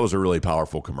thought that was a really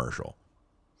powerful commercial.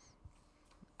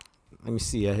 Let me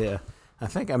see here. I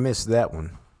think I missed that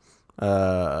one.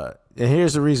 And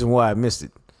here's the reason why I missed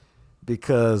it.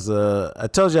 Because I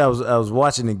told you I was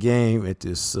watching the game at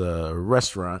this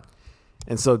restaurant.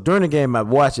 And so during the game, I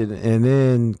watched it, and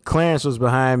then Clarence was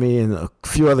behind me, and a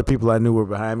few other people I knew were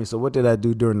behind me. So what did I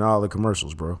do during all the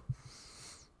commercials, bro?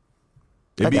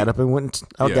 I got up and went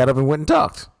and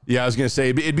talked. Yeah, I was going to say,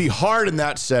 it'd be hard in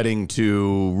that setting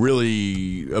to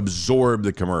really absorb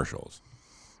the commercials.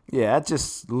 Yeah, I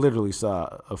just literally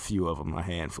saw a few of them, a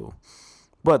handful.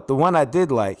 But the one I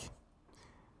did like,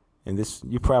 and this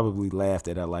you probably laughed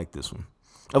at, I like this one.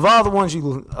 Of all the ones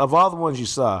you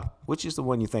saw, which is the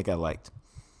one you think I liked?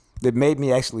 That made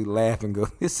me actually laugh and go,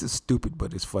 this is stupid,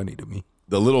 but it's funny to me.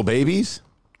 The Little Babies?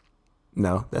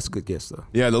 No, that's a good guess, though.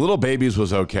 Yeah, the Little Babies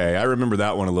was okay. I remember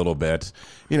that one a little bit.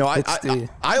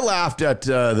 I laughed at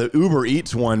the Uber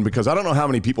Eats one because I don't know how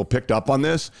many people picked up on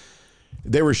this.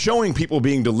 They were showing people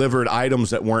being delivered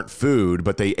items that weren't food,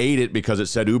 but they ate it because it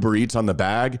said Uber Eats on the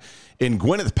bag. And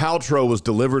Gwyneth Paltrow was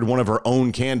delivered one of her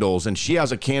own candles, and she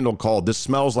has a candle called "This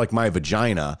Smells Like My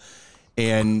Vagina."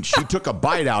 And she took a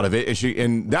bite out of it,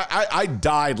 and I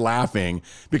died laughing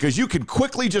because you could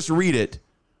quickly just read it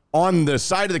on the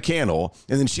side of the candle,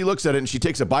 and then she looks at it and she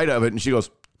takes a bite of it and she goes,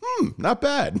 not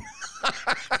bad.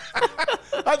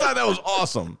 I thought that was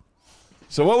awesome.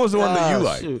 So what was the one that you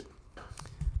liked? Shoot.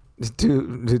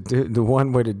 The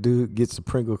one where the dude gets the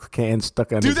Pringle can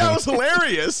stuck on his hand. Dude, that was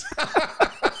hilarious.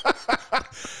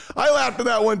 I laughed at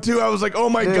that one too. I was like, oh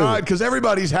my God, because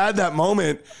everybody's had that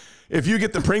moment. If you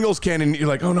get the Pringles can and you're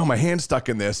like, oh no, my hand's stuck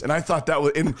in this. And I thought that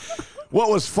was, and what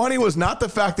was funny was not the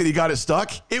fact that he got it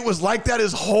stuck. It was like that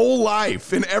his whole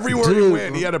life. And everywhere he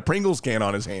went, he had a Pringles can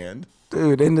on his hand.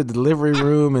 Dude, in the delivery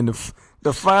room, and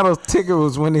the final ticker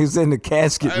was when he was in the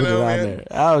casket with it on there.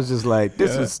 I was just like,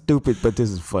 this is stupid, but this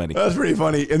is funny. That's pretty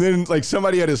funny. And then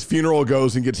somebody at his funeral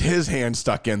goes and gets his hand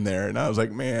stuck in there. And I was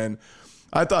like, man,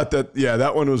 I thought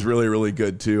that one was really, really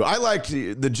good too. I liked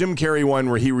the Jim Carrey one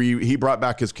where he brought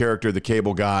back his character, the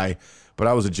Cable Guy. But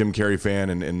I was a Jim Carrey fan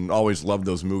and always loved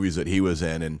those movies that he was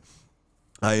in. And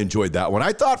I enjoyed that one.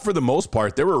 I thought for the most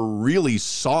part, there were really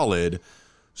solid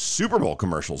Super Bowl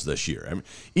commercials this year. I mean,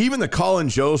 even the Colin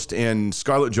Jost and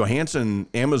Scarlett Johansson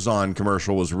Amazon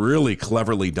commercial was really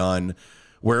cleverly done,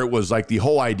 where it was like the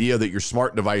whole idea that your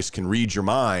smart device can read your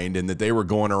mind, and that they were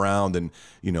going around and,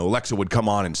 Alexa would come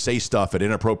on and say stuff at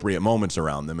inappropriate moments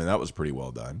around them. And that was pretty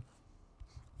well done.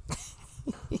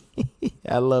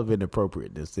 I love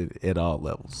inappropriateness at all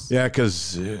levels. Yeah,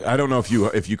 because I don't know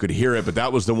if you could hear it, but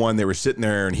that was the one they were sitting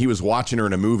there and he was watching her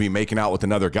in a movie making out with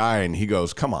another guy, and he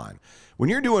goes, "Come on, when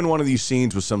you're doing one of these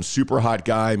scenes with some super hot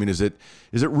guy, I mean, is it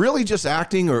really just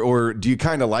acting, or do you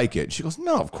kind of like it?" She goes,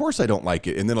 "No, of course I don't like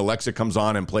it." And then Alexa comes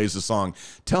on and plays the song,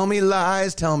 "Tell me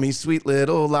lies, tell me sweet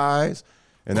little lies,"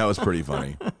 and that was pretty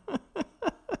funny.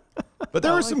 But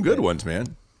there were some good ones,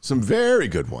 man. Some very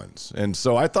good ones. And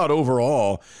so I thought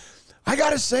overall, I got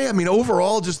to say, I mean,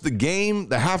 overall, just the game,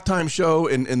 the halftime show,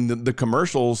 and the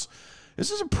commercials,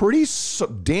 this is a pretty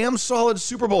damn solid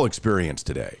Super Bowl experience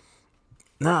today.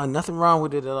 No, nothing wrong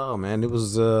with it at all, man. It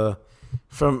was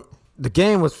from the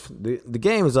game was the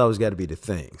game has always got to be the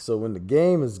thing. So when the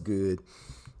game is good,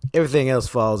 everything else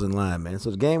falls in line, man.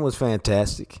 So the game was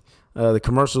fantastic. The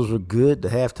commercials were good. The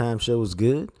halftime show was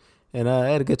good. And I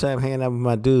had a good time hanging out with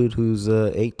my dude who's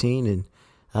 18, and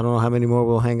I don't know how many more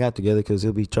we'll hang out together because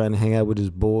he'll be trying to hang out with his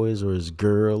boys or his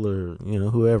girl or,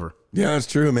 whoever. Yeah, that's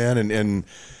true, man. And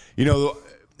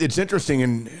it's interesting,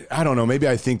 and I don't know, maybe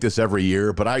I think this every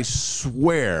year, but I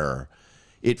swear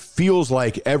it feels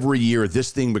like every year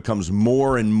this thing becomes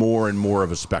more and more and more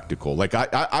of a spectacle. Like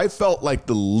I felt like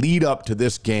the lead up to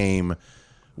this game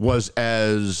was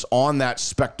as on that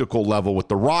spectacle level with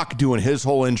The Rock doing his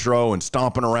whole intro and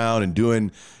stomping around and doing,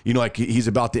 like he's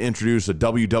about to introduce a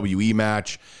WWE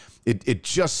match. It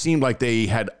just seemed like they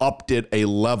had upped it a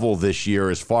level this year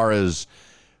as far as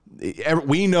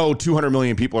we know 200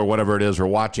 million people or whatever it is are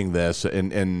watching this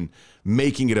and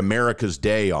making it America's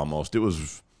day almost. It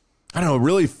was, I don't know, it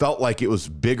really felt like it was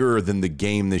bigger than the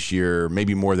game this year,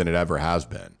 maybe more than it ever has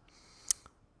been.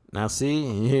 Now,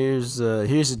 see, here's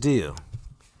the deal.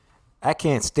 I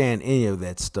can't stand any of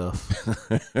that stuff.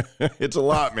 It's a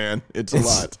lot, man. It's a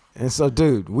lot. And so,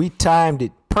 dude, we timed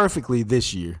it perfectly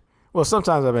this year. Well,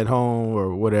 sometimes I'm at home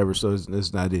or whatever, so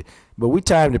it's not it. But we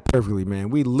timed it perfectly,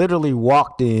 man. We literally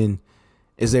walked in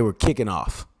as they were kicking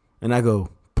off. And I go,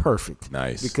 perfect.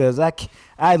 Nice. Because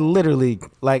I literally,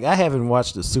 I haven't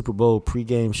watched a Super Bowl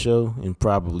pregame show in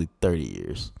probably 30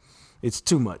 years. It's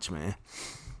too much, man.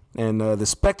 And the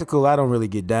spectacle, I don't really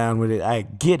get down with it. I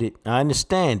get it. I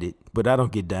understand it, but I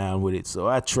don't get down with it. So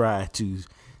I try to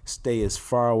stay as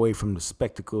far away from the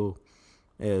spectacle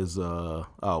as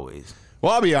always.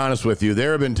 Well, I'll be honest with you.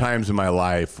 There have been times in my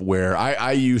life where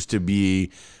I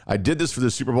did this for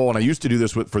the Super Bowl, and I used to do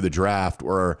this for the draft,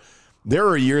 where there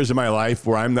are years in my life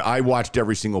where I watched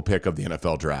every single pick of the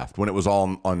NFL draft when it was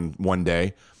all on one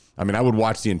day. I mean, I would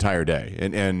watch the entire day.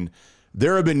 And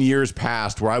there have been years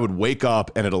past where I would wake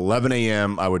up and at 11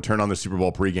 a.m. I would turn on the Super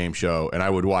Bowl pregame show and I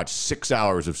would watch 6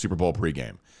 hours of Super Bowl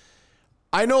pregame.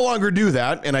 I no longer do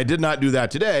that, and I did not do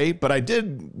that today, but I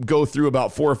did go through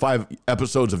about 4 or 5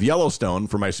 episodes of Yellowstone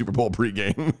for my Super Bowl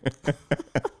pregame.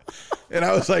 And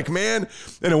I was like, man,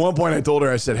 and at one point I told her,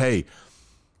 I said, hey,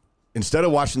 instead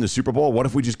of watching the Super Bowl, what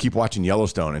if we just keep watching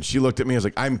Yellowstone? And she looked at me and was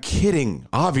like, I'm kidding,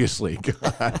 obviously.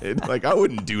 God, like, I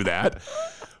wouldn't do that.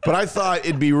 But I thought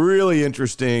it'd be really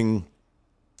interesting.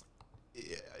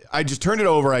 I just turned it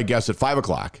over, I guess, at 5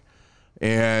 o'clock.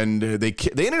 And they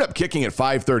ended up kicking at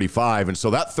 5:35. And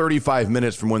so that 35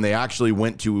 minutes from when they actually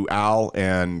went to Al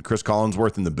and Chris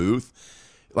Collinsworth in the booth,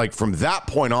 like from that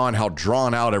point on, how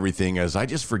drawn out everything is, I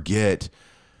just forget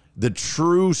the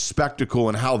true spectacle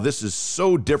and how this is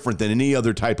so different than any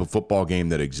other type of football game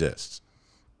that exists.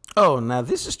 Oh, now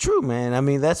this is true, man. I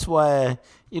mean, that's why,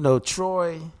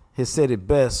 Troy has said it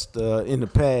best in the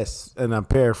past, and I'm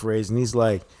paraphrasing. He's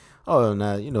like, oh,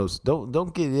 now,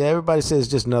 don't get, everybody says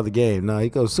it's just another game. No, he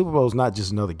goes, Super Bowl's not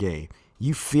just another game.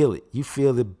 You feel it. You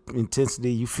feel the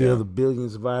intensity. You feel the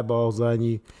billions of eyeballs on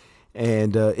you.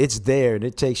 And it's there, and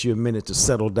it takes you a minute to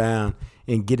settle down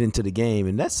and get into the game.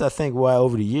 And that's, I think, why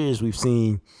over the years we've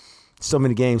seen so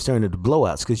many games turn into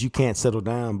blowouts, because you can't settle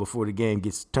down before the game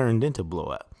gets turned into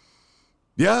blowout.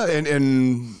 Yeah,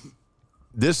 and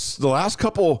the last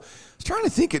couple, I was trying to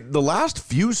think, the last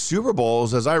few Super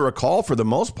Bowls, as I recall, for the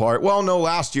most part, well, no,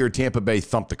 last year Tampa Bay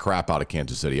thumped the crap out of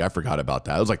Kansas City. I forgot about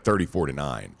that. It was like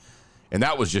 34-9. And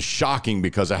that was just shocking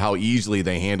because of how easily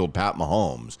they handled Pat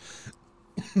Mahomes.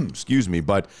 Excuse me.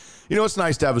 But, it's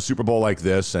nice to have a Super Bowl like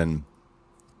this. And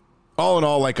all in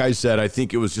all, like I said, I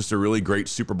think it was just a really great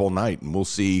Super Bowl night. And we'll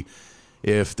see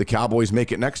if the Cowboys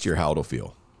make it next year, how it'll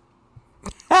feel.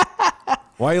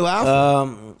 Why are you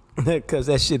laughing? Because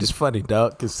that shit is funny,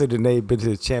 dog, considering they've been to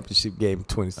the championship game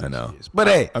 26 I know. years. But,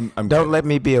 hey, I'm don't kidding. let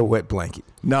me be a wet blanket.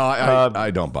 No,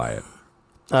 I don't buy it.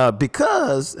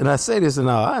 Because, and I say this in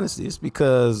all honesty, it's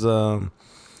because,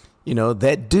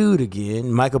 that dude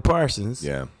again, Michael Parsons,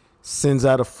 sends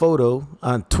out a photo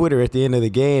on Twitter at the end of the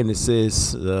game that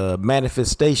says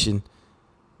manifestation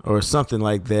or something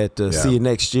like that. See you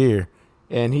next year.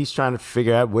 And he's trying to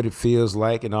figure out what it feels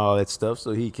like and all that stuff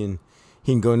so he can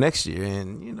go next year.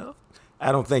 And,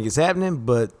 I don't think it's happening,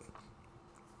 but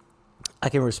I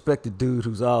can respect the dude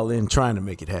who's all in trying to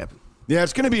make it happen. Yeah,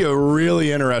 it's going to be a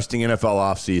really interesting NFL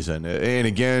offseason. And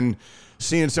again,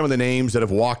 seeing some of the names that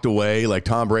have walked away, like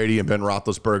Tom Brady and Ben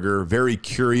Roethlisberger, very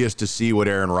curious to see what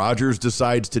Aaron Rodgers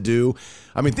decides to do.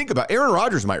 I mean, think about Aaron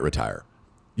Rodgers might retire.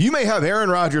 You may have Aaron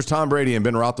Rodgers, Tom Brady, and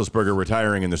Ben Roethlisberger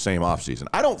retiring in the same offseason.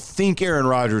 I don't think Aaron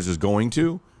Rodgers is going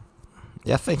to.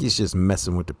 Yeah, I think he's just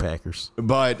messing with the Packers.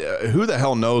 But who the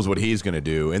hell knows what he's going to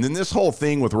do? And then this whole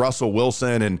thing with Russell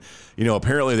Wilson, and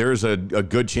apparently there's a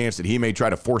good chance that he may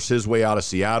try to force his way out of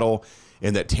Seattle,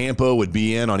 and that Tampa would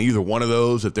be in on either one of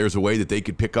those if there's a way that they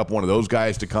could pick up one of those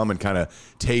guys to come and kind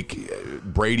of take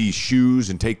Brady's shoes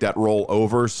and take that role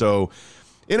over. So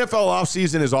NFL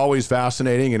offseason is always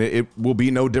fascinating, and it will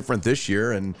be no different this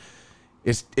year. And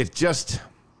it's just,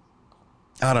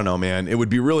 I don't know, man. It would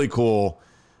be really cool.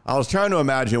 I was trying to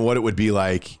imagine what it would be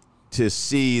like to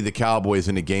see the Cowboys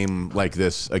in a game like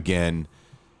this again,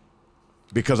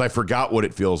 because I forgot what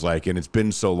it feels like, and it's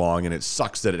been so long, and it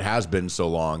sucks that it has been so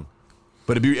long.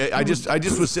 But I just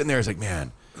was sitting there. I was like,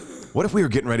 man, what if we were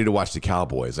getting ready to watch the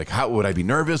Cowboys? Like, how would I be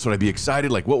nervous? Would I be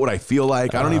excited? Like, what would I feel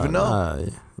like? I don't even know.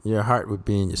 Your heart would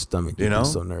be in your stomach. You'd be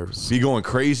so nervous. Be going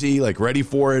crazy, like ready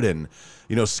for it, and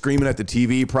screaming at the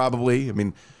TV probably. I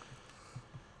mean.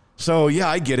 So, yeah,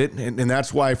 I get it, and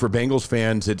that's why for Bengals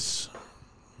fans,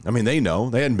 they know.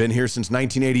 They hadn't been here since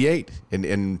 1988,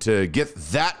 and to get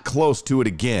that close to it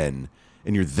again,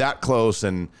 and you're that close,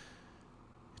 and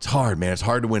it's hard, man. It's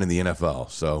hard to win in the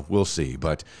NFL, so we'll see.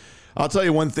 But I'll tell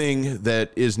you one thing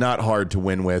that is not hard to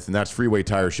win with, and that's Freeway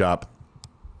Tire Shop.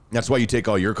 That's why you take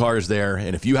all your cars there.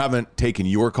 And if you haven't taken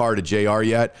your car to JR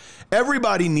yet,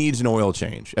 everybody needs an oil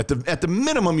change. At the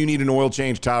minimum, you need an oil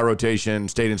change, tire rotation,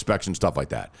 state inspection, stuff like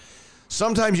that.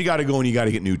 Sometimes you got to go and you got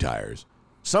to get new tires.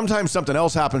 Sometimes something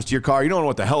else happens to your car. You don't know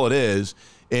what the hell it is,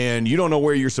 and you don't know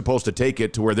where you're supposed to take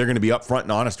it to where they're going to be upfront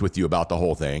and honest with you about the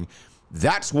whole thing.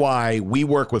 That's why we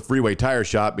work with Freeway Tire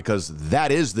Shop, because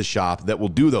that is the shop that will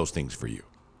do those things for you.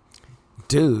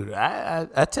 Dude,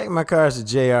 I take my cars to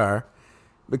JR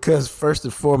because first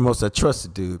and foremost, I trust the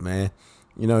dude, man.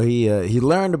 He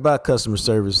learned about customer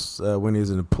service when he was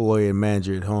an employee and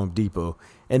manager at Home Depot,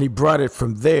 and he brought it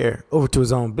from there over to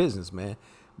his own business, man.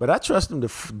 But I trust him to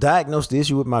diagnose the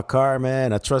issue with my car,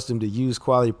 man. I trust him to use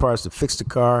quality parts to fix the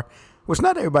car, which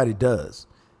not everybody does.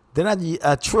 Then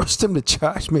I trust him to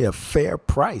charge me a fair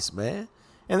price, man.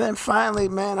 And then finally,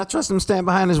 man, I trust him to stand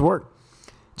behind his work.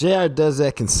 JR does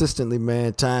that consistently,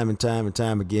 man, time and time and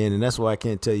time again, and that's why I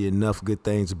can't tell you enough good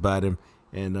things about him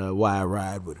and why I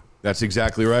ride with him. That's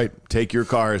exactly right. Take your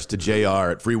cars to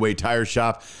JR at Freeway Tire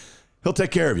Shop. He'll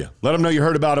take care of you. Let him know you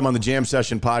heard about him on the Jam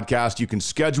Session podcast. You can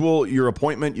schedule your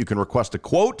appointment. You can request a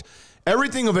quote.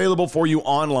 Everything available for you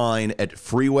online at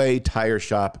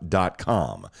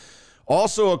freewaytireshop.com.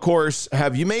 Also, of course,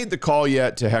 have you made the call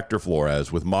yet to Hector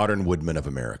Flores with Modern Woodmen of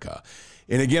America?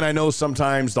 And again, I know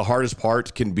sometimes the hardest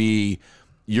part can be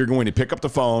you're going to pick up the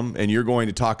phone and you're going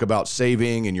to talk about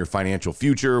saving and your financial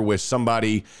future with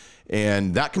somebody,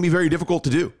 and that can be very difficult to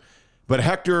do. But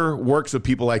Hector works with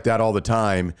people like that all the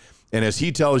time. And as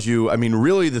he tells you, I mean,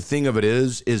 really the thing of it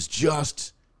is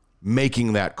just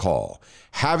making that call,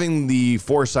 having the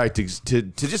foresight to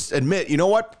just admit, you know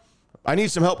what? I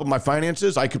need some help with my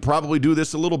finances. I could probably do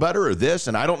this a little better or this,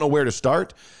 and I don't know where to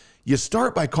start. You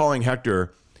start by calling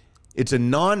Hector. It's a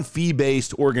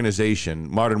non-fee-based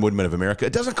organization, Modern Woodmen of America.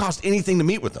 It doesn't cost anything to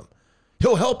meet with them.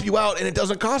 He'll help you out, and it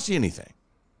doesn't cost you anything.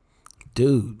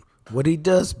 Dude, what he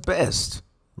does best,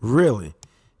 really,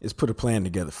 is put a plan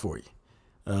together for you.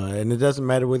 And it doesn't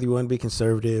matter whether you want to be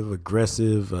conservative,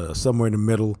 aggressive, somewhere in the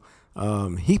middle.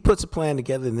 He puts a plan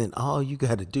together, and then all you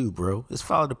got to do, bro, is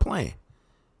follow the plan.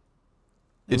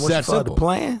 And it's once that you follow simple. The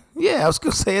plan? Yeah, I was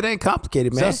going to say it ain't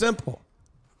complicated, man. It's that simple.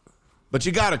 But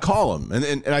you got to call him.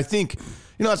 And I think,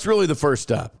 that's really the first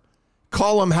step.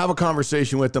 Call him, have a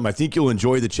conversation with them. I think you'll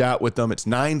enjoy the chat with them. It's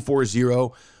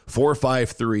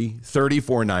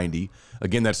 940-453-3490.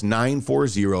 Again, that's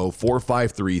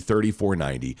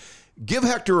 940-453-3490. Give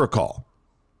Hector a call.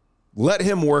 Let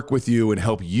him work with you and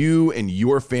help you and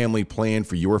your family plan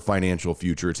for your financial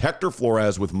future. It's Hector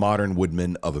Flores with Modern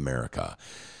Woodmen of America.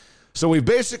 So we've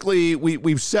basically,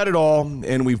 we've said it all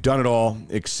and we've done it all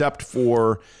except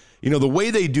for, the way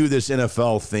they do this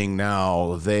NFL thing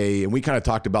now, and we kind of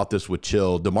talked about this with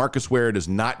Chill, DeMarcus Ware does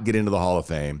not get into the Hall of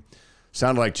Fame.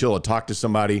 Sounded like Chill had talked to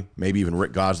somebody, maybe even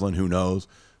Rick Gosselin, who knows,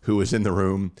 who was in the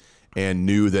room. and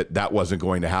knew that that wasn't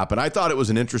going to happen. I thought it was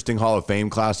an interesting Hall of Fame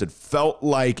class. It felt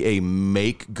like a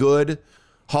make good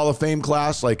Hall of Fame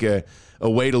class, like a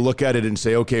way to look at it and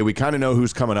say, okay, we kind of know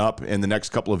who's coming up in the next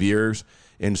couple of years.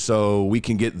 And so we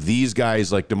can get these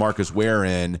guys like DeMarcus Ware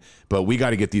in, but we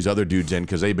got to get these other dudes in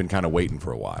because they've been kind of waiting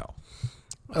for a while.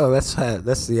 Oh, that's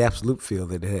the absolute feel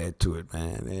that they had to it,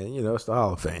 man. And it's the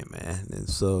Hall of Fame, man. And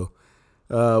so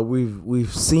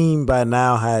we've seen by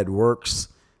now how it works.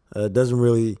 It doesn't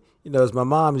really, as my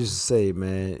mom used to say,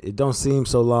 man, it don't seem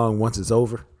so long once it's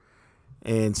over.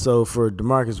 And so for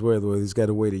DeMarcus Ware, he's got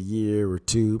to wait a year or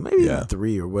two, maybe even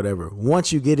 3 or whatever.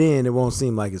 Once you get in, it won't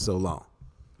seem like it's so long.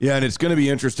 Yeah, and it's going to be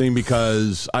interesting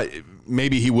because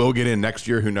maybe he will get in next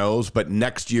year, who knows? But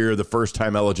next year, the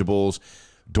first-time eligibles,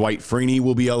 Dwight Freeney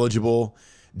will be eligible,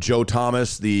 Joe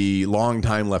Thomas, the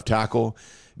longtime left tackle,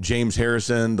 James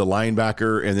Harrison, the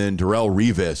linebacker, and then Darrelle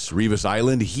Revis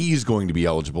Island, he's going to be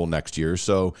eligible next year.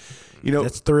 So,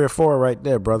 that's 3 or 4 right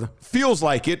there, brother. Feels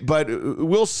like it, but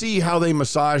we'll see how they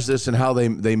massage this and how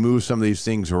they move some of these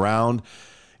things around.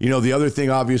 The other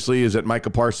thing, obviously, is that Micah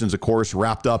Parsons, of course,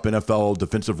 wrapped up NFL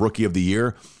Defensive Rookie of the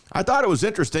Year. I thought it was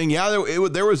interesting. Yeah,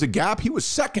 there was a gap. He was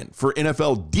second for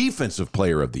NFL Defensive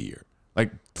Player of the Year.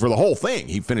 Like, for the whole thing,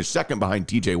 he finished second behind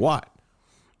T.J. Watt.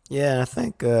 Yeah, I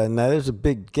think now there's a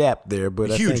big gap there.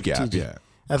 But Huge gap, yeah.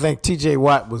 I think T.J.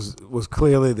 Watt was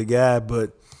clearly the guy.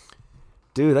 But,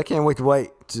 dude, I can't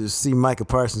wait to see Micah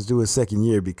Parsons do his second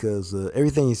year because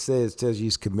everything he says tells you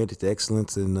he's committed to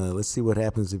excellence. And let's see what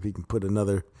happens if he can put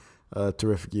another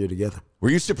terrific year together. Were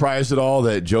you surprised at all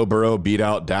that Joe Burrow beat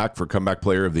out Dak for Comeback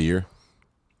Player of the Year?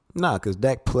 Nah, because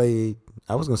Dak played.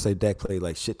 I was gonna say Dak played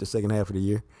like shit the second half of the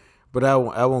year, but I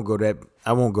won't go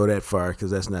that far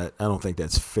because that's not. I don't think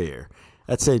that's fair.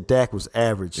 I'd say Dak was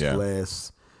average the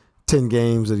last 10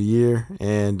 games of the year,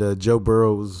 and Joe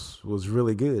Burrow was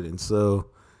really good. And so,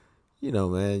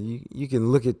 man, you can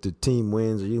look at the team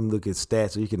wins, or you can look at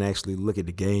stats, or you can actually look at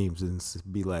the games and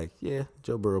be like, yeah,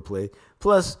 Joe Burrow played.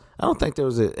 Plus, I don't think there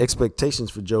was expectations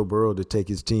for Joe Burrow to take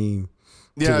his team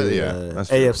to the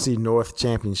AFC North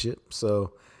championship.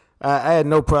 So I had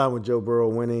no problem with Joe Burrow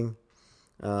winning.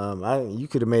 You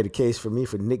could have made a case for me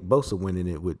for Nick Bosa winning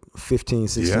it with 15,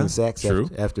 16 sacks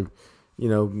after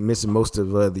missing most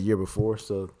of the year before.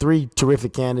 So 3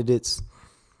 terrific candidates.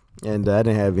 And I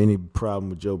didn't have any problem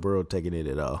with Joe Burrow taking it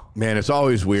at all. Man, it's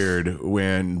always weird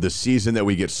when the season that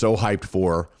we get so hyped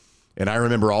for, and I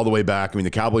remember all the way back, the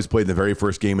Cowboys played in the very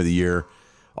first game of the year,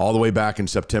 all the way back in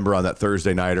September on that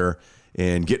Thursday nighter,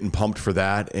 and getting pumped for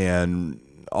that. And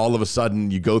all of a sudden,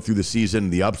 you go through the season,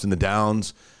 the ups and the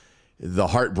downs, the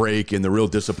heartbreak and the real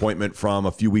disappointment from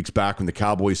a few weeks back when the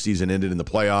Cowboys season ended in the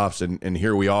playoffs. And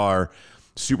here we are,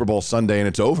 Super Bowl Sunday, and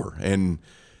it's over. And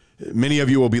many of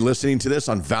you will be listening to this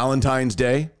on Valentine's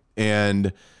Day,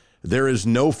 and there is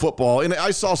no football. And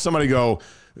I saw somebody go,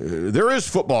 there is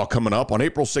football coming up on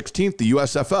April 16th, the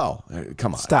USFL.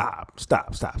 Come on. Stop.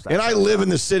 And I live in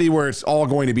the city where it's all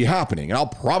going to be happening, and I'll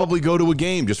probably go to a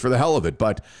game just for the hell of it.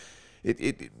 But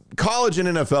college and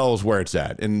NFL is where it's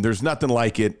at, and there's nothing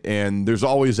like it. And there's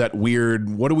always that weird,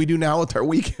 what do we do now with our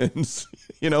weekends?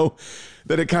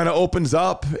 That it kind of opens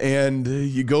up, and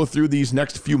you go through these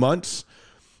next few months.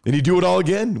 And you do it all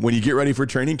again when you get ready for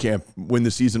training camp, when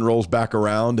the season rolls back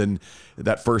around, and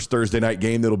that first Thursday night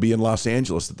game that'll be in Los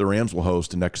Angeles that the Rams will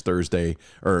host next Thursday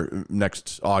or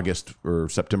next August or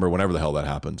September, whenever the hell that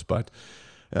happens. But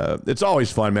it's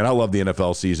always fun, man. I love the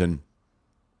NFL season.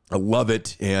 I love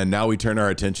it. And now we turn our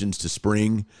attentions to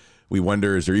spring. We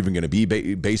wonder, is there even going to be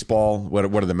baseball? What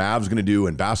are the Mavs going to do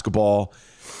in basketball?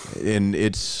 And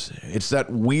it's that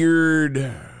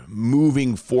weird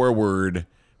moving forward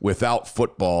without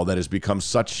football that has become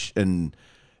such an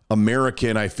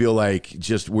American, I feel like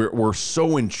just we're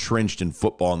so entrenched in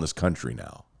football in this country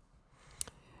now.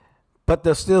 But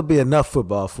there'll still be enough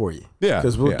football for you. Yeah.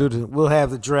 Because we'll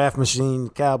have the draft machine. The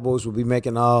Cowboys will be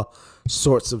making all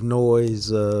sorts of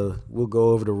noise. We'll go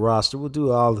over the roster. We'll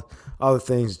do all the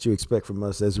things that you expect from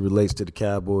us as it relates to the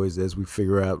Cowboys as we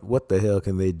figure out what the hell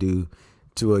can they do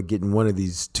to get in one of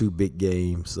these 2 big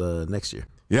games next year.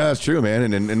 Yeah, that's true,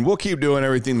 man. And we'll keep doing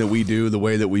everything that we do the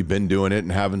way that we've been doing it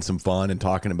and having some fun and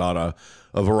talking about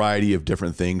a variety of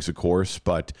different things, of course.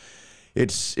 But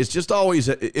it's just always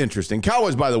interesting.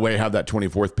 Cowboys, by the way, have that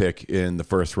 24th pick in the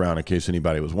first round, in case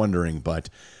anybody was wondering. But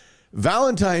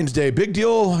Valentine's Day, big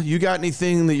deal. You got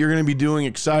anything that you're going to be doing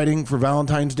exciting for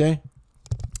Valentine's Day?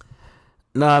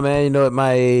 Nah, man. At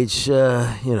my age,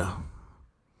 every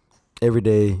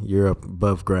day you're up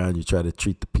above ground. You try to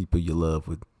treat the people you love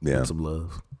with some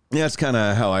love. Yeah, that's kind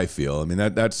of how I feel. I mean,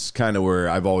 that's kind of where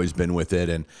I've always been with it.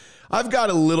 And I've got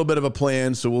a little bit of a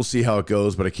plan, so we'll see how it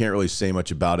goes, but I can't really say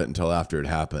much about it until after it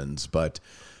happens. But,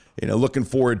 looking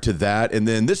forward to that. And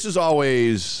then this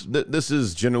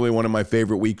is generally one of my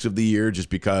favorite weeks of the year just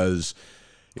because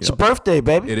it's your birthday,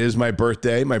 baby. It is my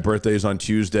birthday. My birthday is on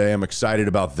Tuesday. I'm excited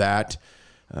about that.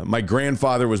 My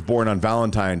grandfather was born on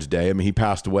Valentine's Day. I mean, he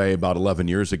passed away about 11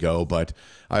 years ago, but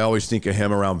I always think of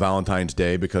him around Valentine's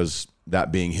Day because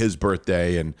that being his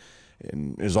birthday and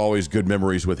there's always good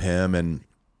memories with him. And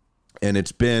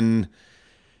it's been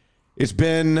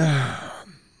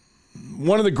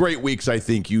one of the great weeks, I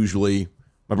think, usually.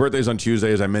 My birthday's on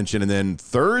Tuesday, as I mentioned, and then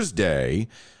Thursday,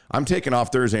 I'm taking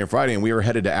off Thursday and Friday, and we are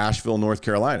headed to Asheville, North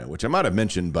Carolina, which I might have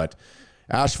mentioned, but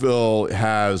Asheville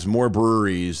has more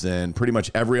breweries than pretty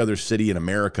much every other city in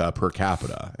America per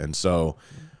capita. And so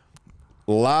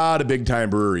a lot of big-time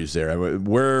breweries there.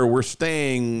 Where we're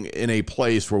staying in a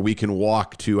place where we can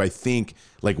walk to,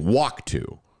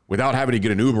 without having to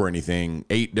get an Uber or anything,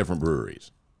 8 different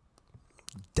breweries.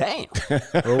 Damn.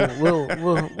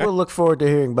 Well, we'll look forward to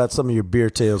hearing about some of your beer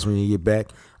tales when you get back.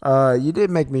 You did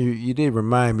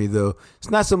remind me though. It's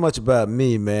not so much about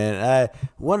me, man.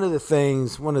 One of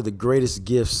the greatest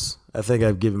gifts I think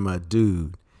I've given my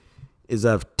dude is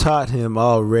I've taught him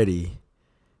already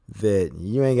that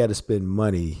you ain't got to spend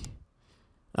money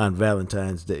on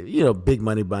Valentine's Day. Big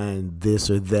money buying this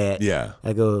or that. Yeah.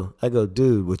 I go,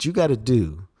 dude, what you got to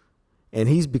do. And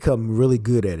he's become really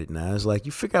good at it now. It's like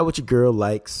you figure out what your girl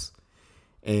likes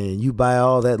and you buy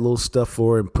all that little stuff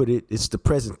for her and it's the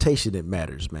presentation that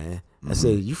matters, man. Mm-hmm. I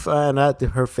said, you find out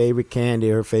her favorite candy,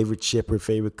 her favorite chip, her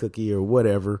favorite cookie or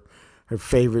whatever, her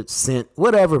favorite scent,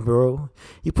 whatever, bro.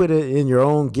 You put it in your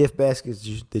own gift basket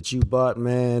that you bought,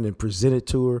 man, and present it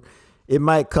to her. It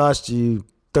might cost you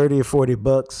 $30 or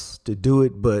 $40 to do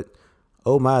it, but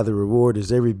oh my, the reward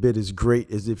is every bit as great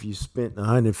as if you spent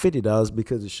 $150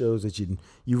 because it shows that you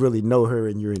really know her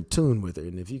and you're in tune with her.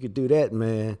 And if you could do that,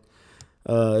 man,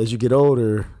 as you get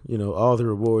older, all the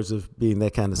rewards of being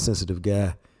that kind of sensitive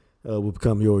guy will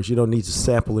become yours. You don't need to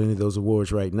sample any of those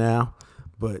awards right now,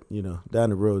 but, down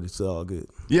the road, it's all good.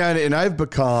 Yeah, and I've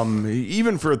become,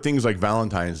 even for things like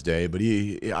Valentine's Day, but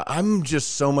I'm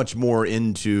just so much more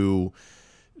into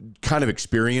kind of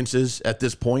experiences at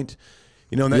this point.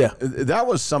 That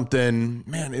was something,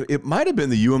 man, it might have been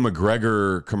the Ewan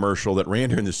McGregor commercial that ran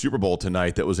during the Super Bowl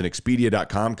tonight that was an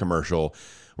Expedia.com commercial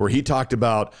where he talked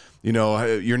about,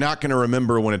 you're not going to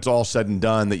remember when it's all said and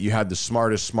done that you had the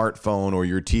smartest smartphone or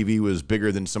your TV was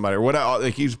bigger than somebody or whatever.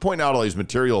 Like he's pointing out all these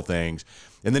material things.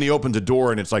 And then he opens a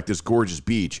door and it's like this gorgeous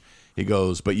beach. He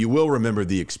goes, but you will remember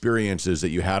the experiences that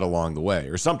you had along the way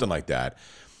or something like that.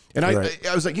 And right.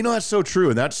 I was like, that's so true.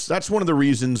 And that's one of the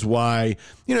reasons why,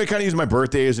 I kind of use my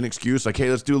birthday as an excuse. Like, hey,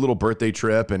 let's do a little birthday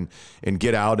trip and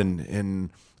get out. And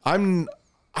I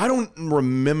don't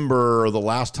remember the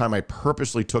last time I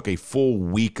purposely took a full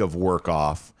week of work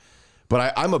off.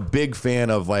 But I'm a big fan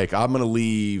of like, I'm going to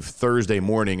leave Thursday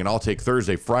morning and I'll take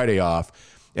Thursday, Friday off.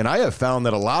 And I have found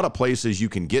that a lot of places you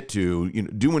can get to,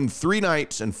 doing 3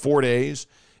 nights and 4 days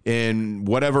in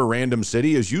whatever random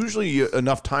city is usually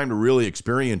enough time to really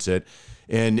experience it.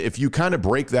 And if you kind of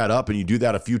break that up and you do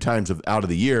that a few times out of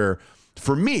the year,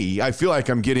 for me, I feel like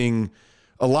I'm getting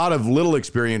a lot of little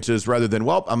experiences rather than,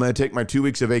 I'm going to take my 2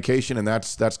 weeks of vacation and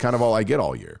that's kind of all I get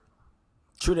all year.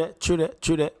 True that.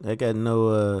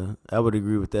 I would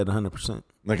agree with that 100%.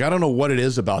 Like, I don't know what it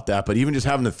is about that, but even just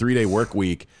having the 3-day work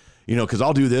week, because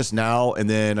I'll do this now, and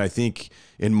then I think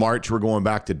in March we're going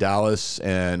back to Dallas,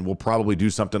 and we'll probably do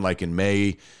something like in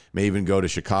May even go to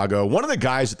Chicago. One of the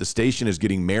guys at the station is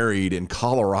getting married in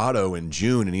Colorado in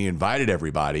June, and he invited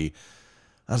everybody.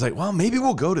 I was like, well, maybe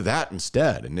we'll go to that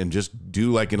instead, and then just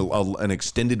do like an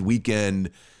extended weekend.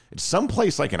 It's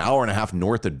someplace like an hour and a half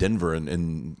north of Denver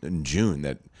in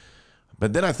June.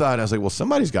 But then I was like, well,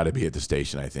 somebody's got to be at the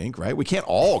station, I think, right? We can't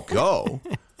all go.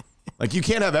 Like, you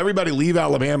can't have everybody leave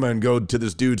Alabama and go to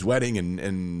this dude's wedding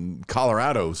in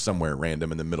Colorado somewhere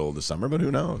random in the middle of the summer, but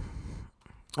who knows?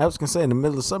 I was going to say, in the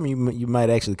middle of summer, you might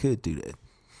actually could do that.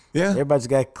 Yeah. Everybody's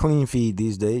got clean feed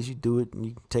these days. You do it, and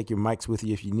you can take your mics with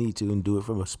you if you need to and do it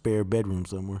from a spare bedroom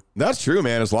somewhere. That's true,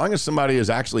 man. As long as somebody is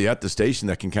actually at the station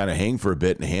that can kind of hang for a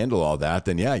bit and handle all that,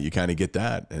 then, yeah, you kind of get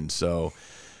that. And so...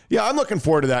 yeah, I'm looking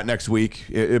forward to that next week,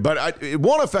 but it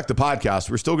won't affect the podcast.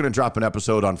 We're still going to drop an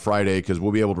episode on Friday because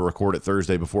we'll be able to record it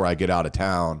Thursday before I get out of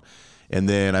town. And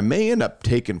then I may end up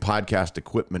taking podcast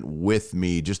equipment with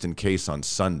me just in case on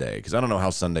Sunday because I don't know how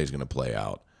Sunday's going to play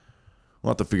out.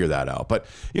 We'll have to figure that out. But,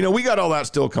 we got all that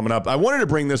still coming up. I wanted to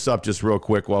bring this up just real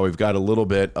quick while we've got a little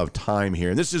bit of time here.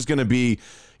 And this is going to be,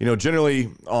 generally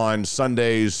on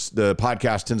Sundays, the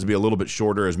podcast tends to be a little bit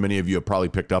shorter, as many of you have probably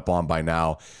picked up on by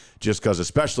now, just because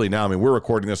especially now, we're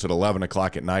recording this at 11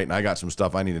 o'clock at night, and I got some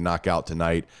stuff I need to knock out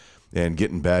tonight and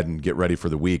get in bed and get ready for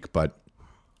the week. But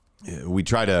we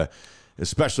try to,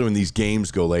 especially when these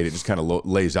games go late, it just kind of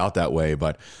lays out that way.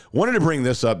 But wanted to bring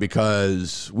this up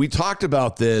because we talked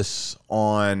about this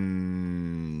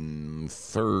on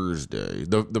Thursday.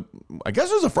 I guess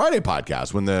it was a Friday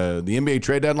podcast when the NBA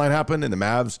trade deadline happened and the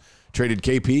Mavs traded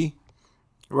KP.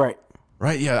 Right.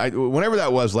 Yeah. Whenever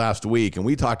that was last week, and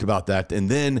we talked about that. And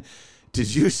then,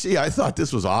 did you see? I thought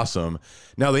this was awesome.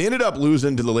 Now they ended up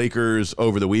losing to the Lakers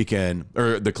over the weekend,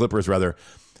 or the Clippers rather.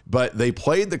 But they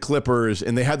played the Clippers,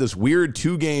 and they had this weird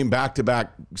 2-game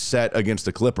back-to-back set against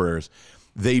the Clippers.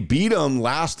 They beat them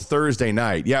last Thursday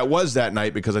night. Yeah, it was that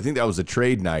night because I think that was a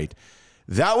trade night.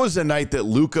 That was the night that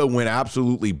Luka went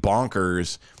absolutely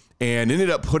bonkers and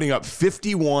ended up putting up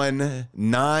 51,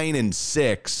 9, and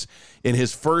 6 in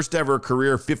his first ever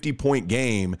career 50-point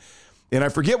game. And I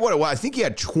forget what it was. I think he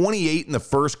had 28 in the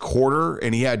first quarter,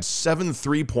 and he had 7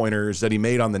 3-pointers that he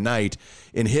made on the night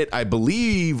and hit, I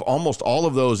believe, almost all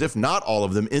of those, if not all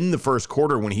of them, in the first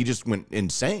quarter when he just went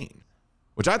insane,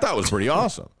 which I thought was pretty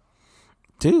awesome.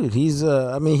 Dude, he's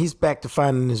back to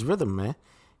finding his rhythm, man.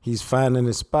 He's finding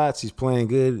his spots. He's playing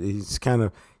good. He's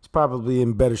probably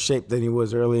in better shape than he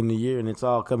was early in the year, and it's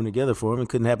all coming together for him. It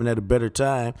couldn't happen at a better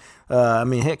time.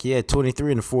 Heck, he had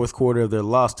 23 in the fourth quarter of their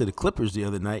loss to the Clippers the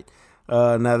other night.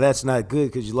 Now, that's not good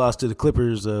because you lost to the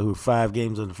Clippers, who are 5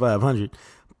 games under 500.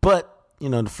 But,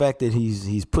 the fact that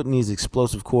he's putting these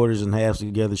explosive quarters and halves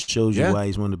together shows you why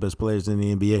he's one of the best players in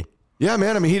the NBA. Yeah,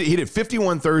 man. He did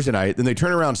 51 Thursday night. Then they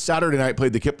turned around Saturday night,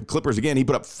 played the Clippers again. He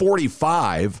put up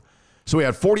 45. So he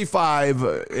had 45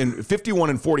 and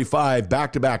 51 and 45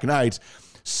 back-to-back nights.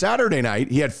 Saturday night,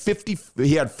 he had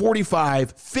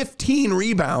 45, 15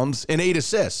 rebounds, and 8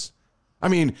 assists.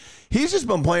 He's just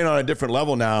been playing on a different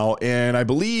level now, and I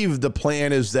believe the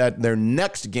plan is that their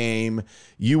next game,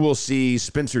 you will see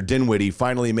Spencer Dinwiddie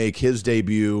finally make his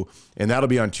debut, and that'll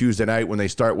be on Tuesday night when they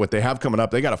start what they have coming up.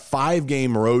 They got a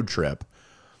 5-game road trip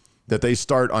that they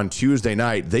start on Tuesday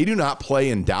night. They do not play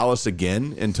in Dallas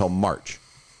again until March.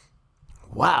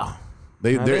 Wow.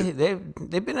 They've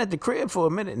been at the crib for a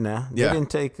minute now. They didn't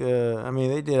take.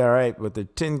 They did all right, but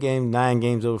they're 9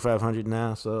 games over 500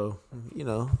 now. So you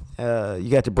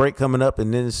got the break coming up,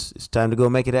 and then it's time to go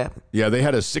make it happen. Yeah, they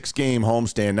had a 6-game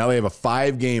homestand. Now they have a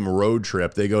 5-game road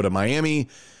trip. They go to Miami,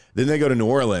 then they go to New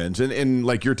Orleans, and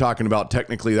like you're talking about,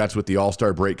 technically that's with the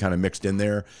All-Star break kind of mixed in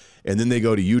there. And then they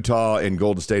go to Utah and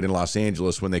Golden State and Los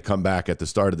Angeles when they come back at the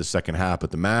start of the second half. But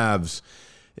the Mavs.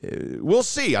 We'll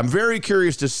see. I'm very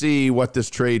curious to see what this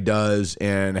trade does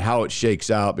and how it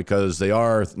shakes out because they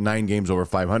are 9 games over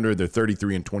 500. They're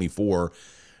 33 and 24.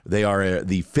 They are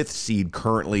the 5th seed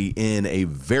currently in a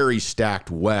very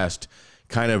stacked West,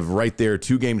 kind of right there,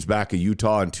 2 games back of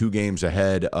Utah and 2 games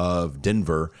ahead of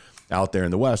Denver out there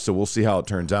in the West. So we'll see how it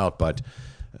turns out. But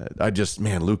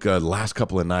Luka, the last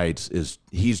couple of nights,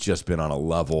 he's just been on a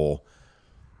level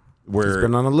where he's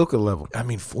been on a Luka level.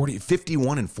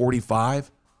 51 and 45.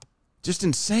 Just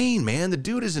insane, man. The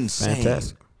dude is insane.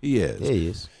 Fantastic. He is. Yeah, he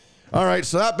is. All right,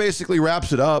 so that basically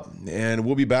wraps it up, and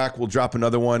we'll be back. We'll drop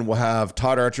another one. We'll have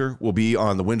Todd Archer will be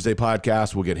on the Wednesday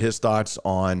podcast. We'll get his thoughts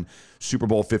on Super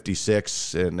Bowl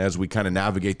 56 and as we kind of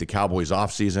navigate the Cowboys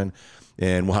offseason.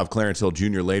 And we'll have Clarence Hill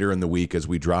Jr. later in the week as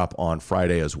we drop on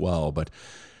Friday as well. But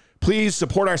please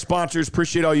support our sponsors.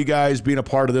 Appreciate all you guys being a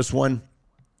part of this one,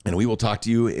 and we will talk to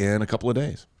you in a couple of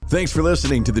days. Thanks for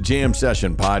listening to the Jam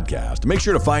Session podcast. Make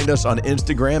sure to find us on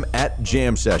Instagram at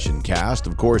Jam Session Cast.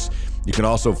 Of course, you can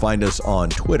also find us on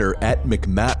Twitter at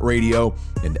McMattRadio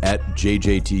and at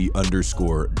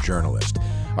JJT_journalist.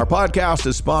 Our podcast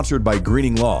is sponsored by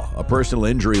Greening Law, a personal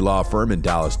injury law firm in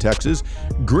Dallas, Texas.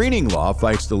 Greening Law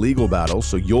fights the legal battle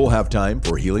so you'll have time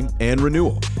for healing and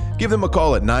renewal. Give them a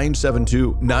call at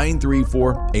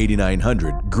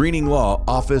 972-934-8900. Greening Law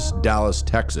Office, Dallas,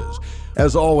 Texas.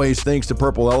 As always, thanks to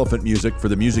Purple Elephant Music for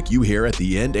the music you hear at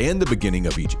the end and the beginning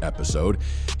of each episode.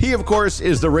 He, of course,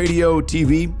 is the radio,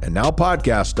 TV, and now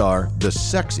podcast star, the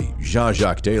sexy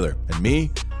Jean-Jacques Taylor. And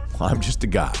me, I'm just a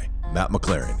guy, Matt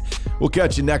McLaren. We'll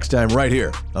catch you next time right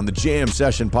here on the Jam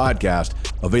Session podcast,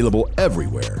 available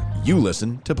everywhere you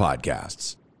listen to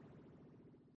podcasts.